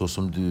 så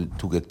som du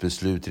tog ett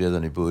beslut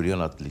redan i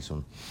början att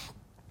liksom,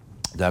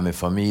 det här med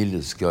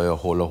familj ska jag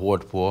hålla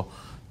hårt på.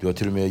 Du har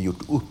till och med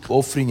gjort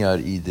uppoffringar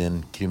i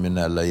din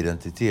kriminella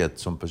identitet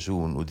som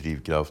person och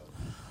drivkraft.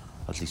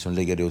 att liksom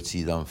lägga det åt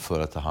sidan för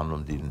att ta hand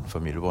om din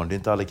familjebarn. Det är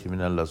inte alla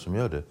kriminella som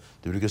gör det.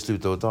 Du brukar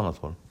sluta åt ett annat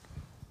håll.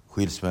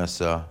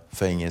 Skilsmässa,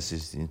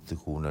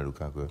 fängelseinstitutioner och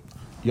kanske...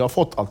 Jag har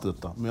fått allt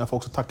detta, men jag får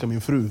också tacka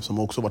min fru som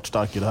också varit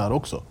stark i det här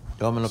också.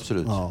 Ja, men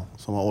absolut. Ja,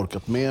 som har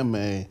orkat med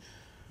mig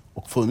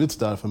och funnits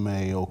där för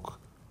mig. Och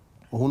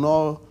hon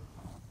har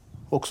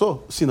också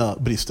sina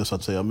brister så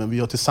att säga, men vi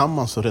har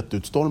tillsammans rätt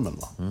ut stormen.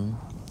 Va?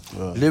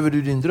 Lever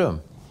du din dröm?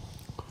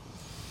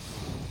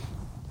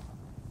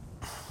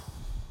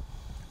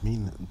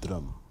 Min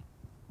dröm?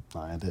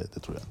 Nej, det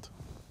tror jag inte.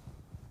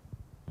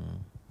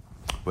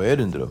 Vad är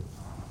din dröm?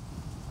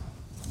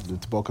 Du är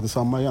tillbaka till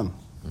samma igen.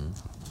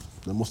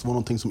 Det måste vara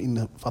någonting som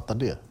innefattar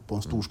det på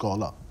en stor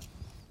skala.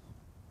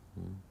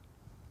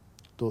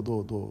 Då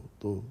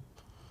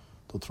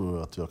tror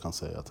jag att jag kan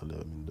säga att jag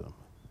lever min dröm.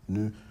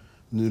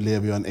 Nu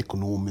lever jag i en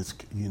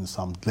ekonomiskt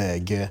gynnsamt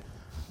läge.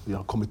 Jag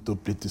har kommit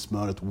upp lite i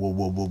smöret.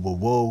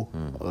 Wow.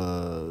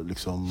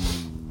 Liksom,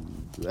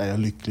 är jag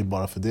lycklig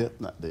bara för det?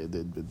 Nej,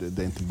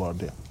 det är inte bara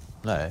det.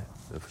 Nej,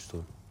 jag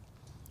förstår.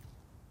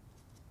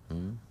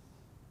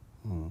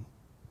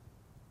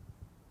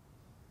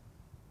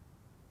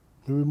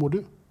 Hur mår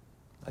du?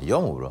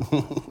 Jag mår bra.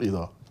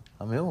 Idag?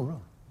 Ja, men jag mår bra.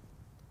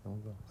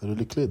 Är du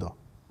lycklig idag?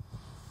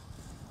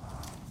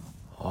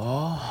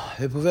 Ja,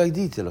 jag är på väg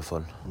dit i alla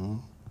fall.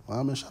 Ja,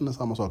 men jag känner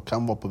samma sak.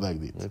 Kan vara på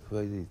väg dit. Jag är på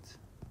väg dit.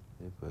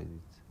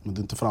 Men du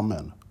är inte framme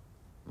än?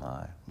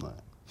 Nej.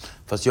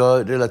 Fast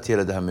jag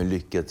relaterar det här med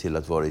lycka till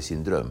att vara i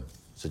sin dröm.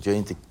 Så att jag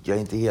är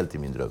inte helt i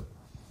min dröm.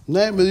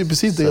 Nej, men det är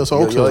precis det jag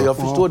sa också. Jag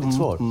förstår ditt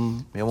svar.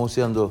 Men jag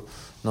måste ändå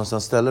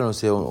någonstans ställa den och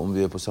se om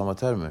vi är på samma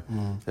termer.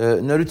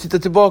 När du tittar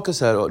tillbaka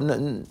så här,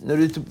 när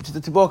du tittar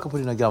tillbaka på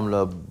dina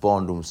gamla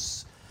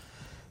barndoms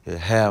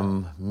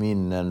hem,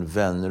 minnen,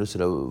 vänner och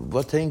sådär.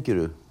 Vad tänker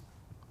du?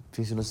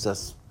 Finns det någon sån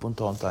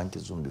spontan tanke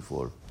som du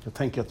får? Jag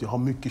tänker att jag har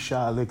mycket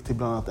kärlek till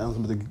bland annat en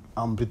som heter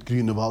Ann-Britt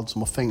Grünewald som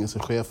var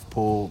fängelsechef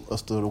på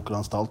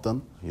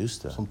Österåkeranstalten.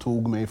 Just det. Som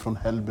tog mig från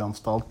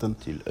Hällbyanstalten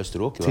till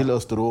Österåker. Till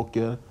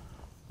Österåker.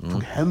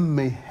 Tog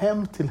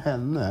hem till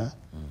henne.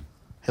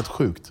 Helt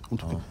sjukt.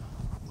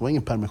 Det var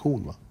ingen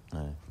permission, va?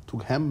 Nej.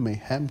 Tog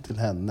mig hem till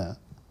henne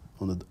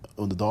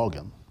under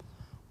dagen.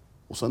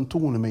 Och sen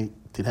tog hon mig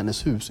till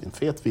hennes hus, en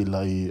fet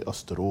villa i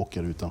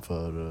Österåker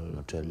utanför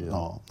Norrtälje.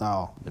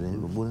 Ja.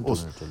 Men bor inte i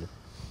Norrtälje?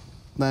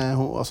 Nej,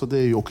 alltså det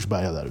är ju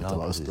Åkersberga där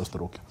ute,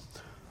 Österåker.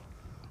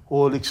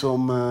 Och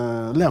liksom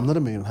lämnade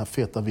mig i den här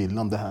feta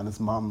villan där hennes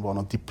man var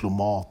någon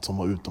diplomat som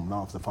var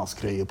utomlands. Det fanns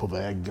grejer på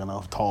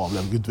väggarna,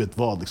 tavlan, gud vet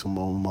vad liksom,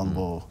 om man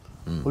var.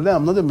 Och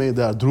lämnade mig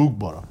där, drog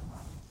bara.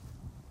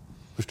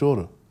 Förstår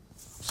du?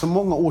 Så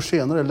många år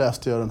senare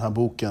läste jag den här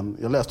boken.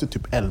 Jag läste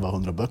typ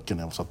 1100 böcker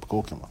när jag satt på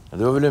kåken. Va? Ja,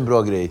 det var väl en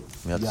bra grej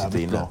med att sitta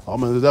inne. Ja,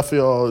 men det är därför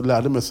jag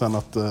lärde mig sen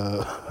att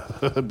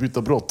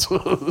byta brott.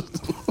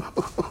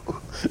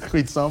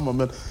 Skitsamma,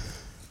 men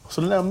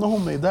så lämnade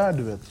hon mig där,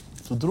 du vet.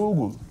 Så drog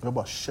hon. Jag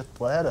bara, shit,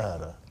 vad är det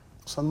här?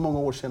 Och sen många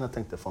år senare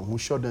tänkte jag, fan, hon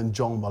körde en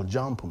Jean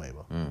Valjean på mig,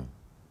 va?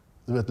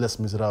 Du vet, Les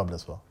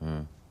Miserables, va?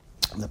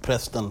 När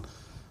prästen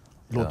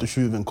låter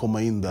tjuven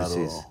komma in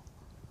där. Och,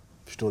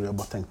 förstår du, jag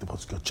bara tänkte på,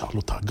 ska jag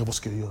Charlo tagga? Vad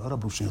ska jag göra,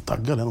 brorsan? Jag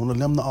taggar den. Hon har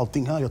lämnat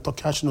allting här. Jag tar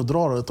cashen och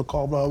drar. Jag tar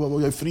kablar.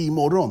 Jag är fri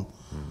imorgon.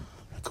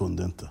 Jag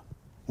kunde inte.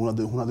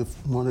 Hon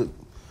hade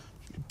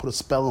put a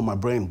spell on my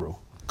brain, bro.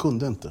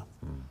 Kunde inte.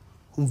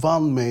 Hon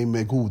vann mig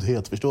med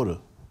godhet, förstår du?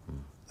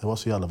 Det var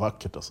så jävla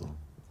vackert, alltså.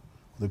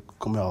 Det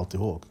kommer jag alltid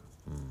ihåg.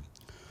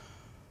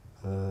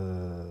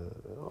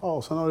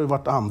 Ja, sen har det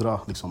varit andra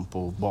liksom,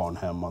 på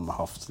barnhem man har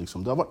haft.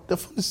 Liksom.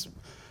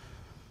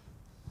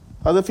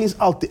 Det finns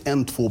alltid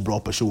 1-2 bra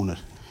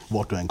personer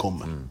vart du än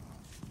kommer.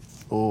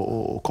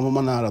 Och kommer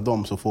man nära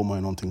dem så får man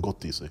ju någonting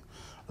gott i sig.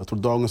 Jag tror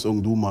dagens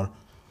ungdomar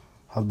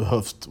hade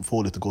behövt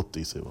få lite gott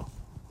i sig. Va?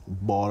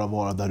 Bara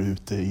vara där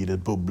ute i det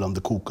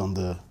bubblande,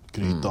 kokande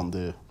grytan.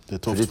 Det är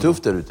tufft. Det är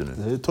tufft där ute nu.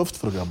 Det är tufft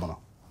för grabbarna.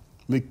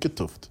 Mycket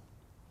tufft.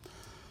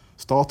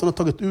 Staten har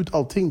tagit ut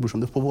allting,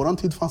 brorsan. På våran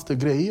tid fanns det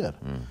grejer.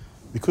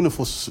 Vi kunde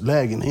få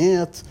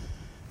lägenhet.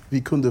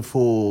 Vi kunde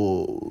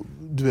få,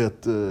 du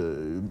vet,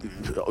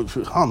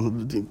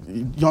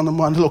 Jan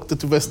Emanuel åkte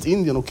till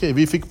Västindien, okej.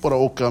 Vi fick bara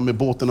åka med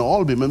båten i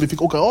Alby, men vi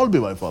fick åka i Alby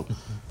i varje fall.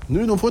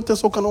 Nu, de får inte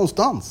ens åka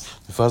någonstans.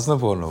 Du fastnar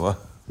på honom, va?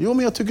 Jo,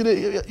 men jag tycker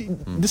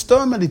det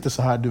stör mig lite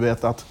så här, du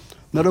vet, att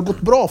när det har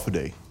gått bra för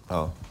dig,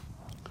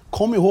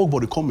 kom ihåg var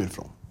du kommer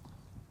ifrån.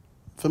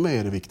 För mig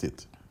är det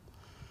viktigt.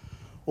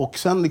 Och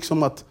sen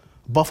liksom att,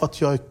 bara för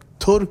att jag är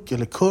turk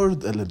eller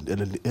kurd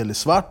eller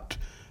svart,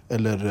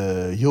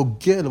 eller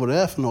jugge eller vad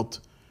det är för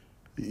något.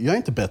 Jag är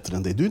inte bättre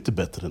än dig, du är inte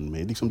bättre än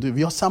mig. Liksom,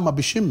 vi har samma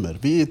bekymmer.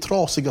 Vi är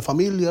trasiga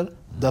familjer,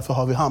 därför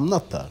har vi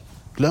hamnat där.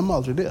 Glöm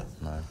aldrig det.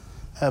 Nej.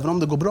 Även om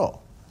det går bra.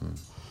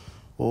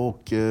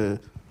 Och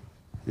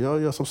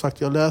jag som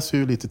sagt, jag läser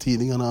ju lite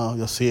tidningarna.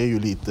 Jag ser ju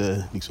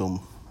lite liksom,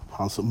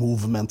 hans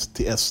movement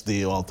till SD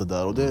och allt det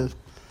där. Och det,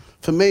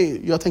 för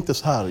mig, jag tänkte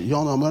så här,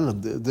 Jan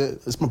Emanuel, det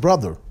är my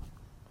brother.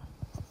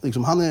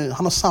 Liksom, han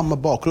har samma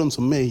bakgrund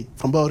som mig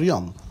från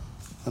början.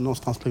 Men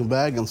någonstans på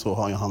vägen så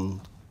har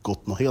han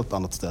gått något helt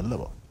annat ställe.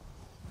 Va?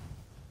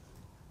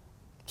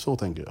 Så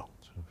tänker jag.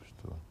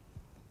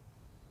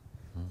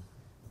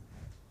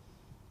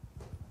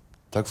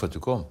 Tack för att du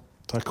kom.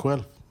 Tack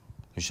själv.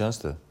 Hur känns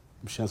det?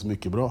 Det känns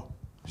mycket bra.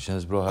 Det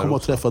känns bra här Komma och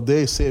också. träffa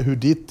dig, se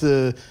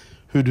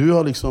hur du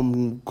har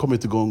liksom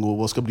kommit igång och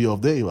vad ska bli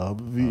av dig. Va?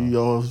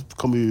 Jag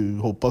kommer ju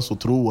hoppas och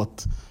tro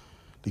att,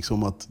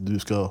 liksom att du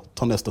ska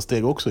ta nästa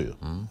steg också. Ju.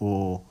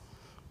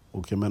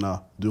 Och jag menar,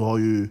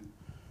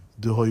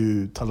 du har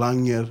ju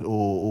talanger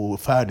och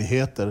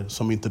färdigheter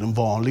som inte den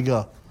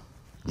vanliga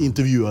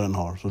intervjuaren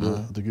har. Så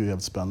jag tycker det är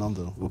jävligt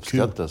spännande och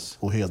kul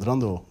och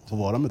hedrande att få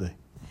vara med dig.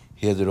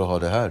 Heder att ha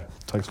det här.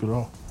 Tack ska du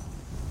ha.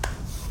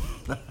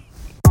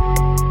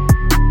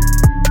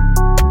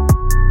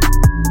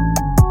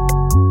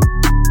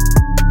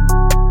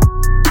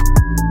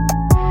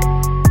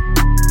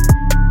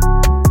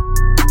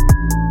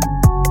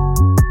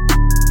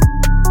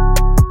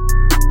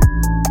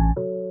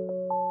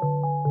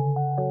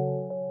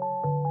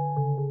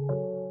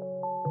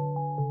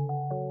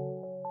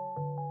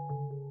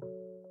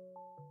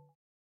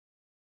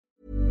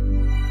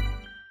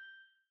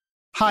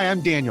 Hi,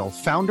 I'm Daniel,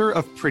 founder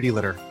of Pretty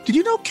Litter. Did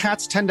you know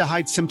cats tend to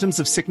hide symptoms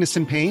of sickness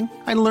and pain?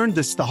 I learned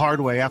this the hard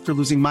way after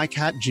losing my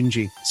cat,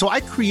 Gingy. So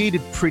I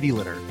created Pretty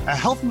Litter, a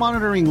health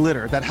monitoring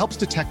litter that helps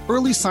detect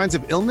early signs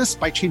of illness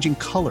by changing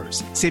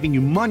colors, saving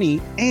you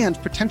money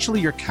and potentially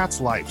your cat's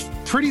life.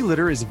 Pretty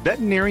Litter is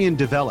veterinarian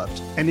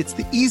developed, and it's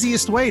the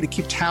easiest way to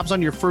keep tabs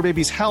on your fur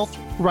baby's health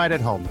right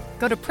at home.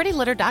 Go to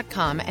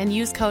prettylitter.com and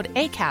use code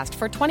ACAST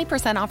for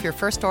 20% off your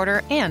first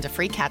order and a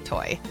free cat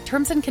toy.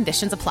 Terms and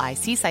conditions apply.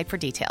 See site for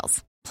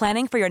details.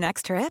 Planning for your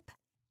next trip?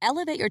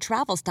 Elevate your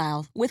travel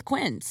style with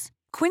Quince.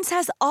 Quince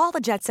has all the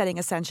jet-setting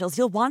essentials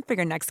you'll want for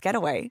your next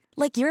getaway,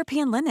 like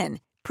European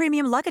linen,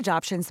 premium luggage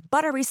options,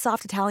 buttery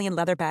soft Italian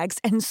leather bags,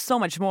 and so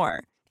much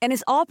more. And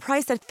is all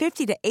priced at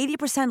 50 to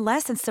 80%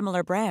 less than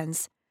similar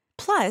brands.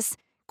 Plus,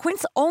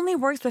 Quince only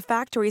works with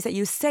factories that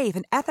use safe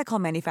and ethical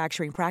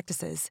manufacturing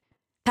practices.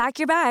 Pack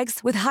your bags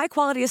with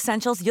high-quality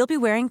essentials you'll be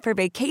wearing for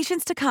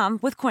vacations to come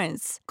with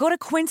Quince. Go to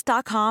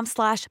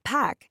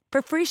quince.com/pack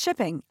for free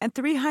shipping and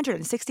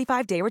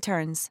 365-day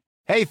returns.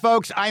 Hey,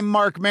 folks, I'm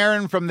Mark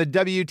Maron from the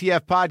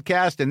WTF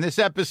Podcast, and this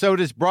episode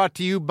is brought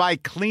to you by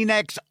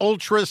Kleenex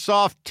Ultra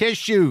Soft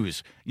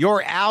Tissues,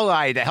 your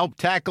ally to help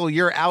tackle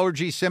your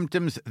allergy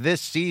symptoms this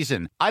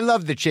season. I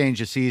love the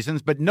change of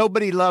seasons, but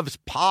nobody loves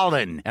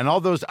pollen and all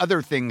those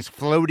other things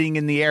floating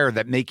in the air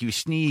that make you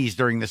sneeze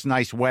during this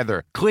nice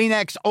weather.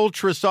 Kleenex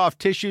Ultra Soft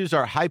Tissues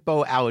are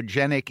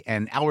hypoallergenic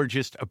and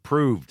allergist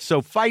approved,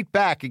 so fight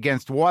back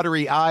against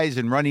watery eyes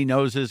and runny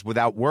noses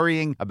without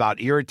worrying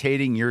about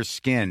irritating your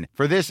skin.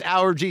 For this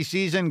allergy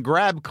season,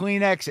 grab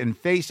Kleenex and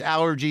face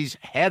allergies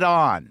head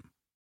on.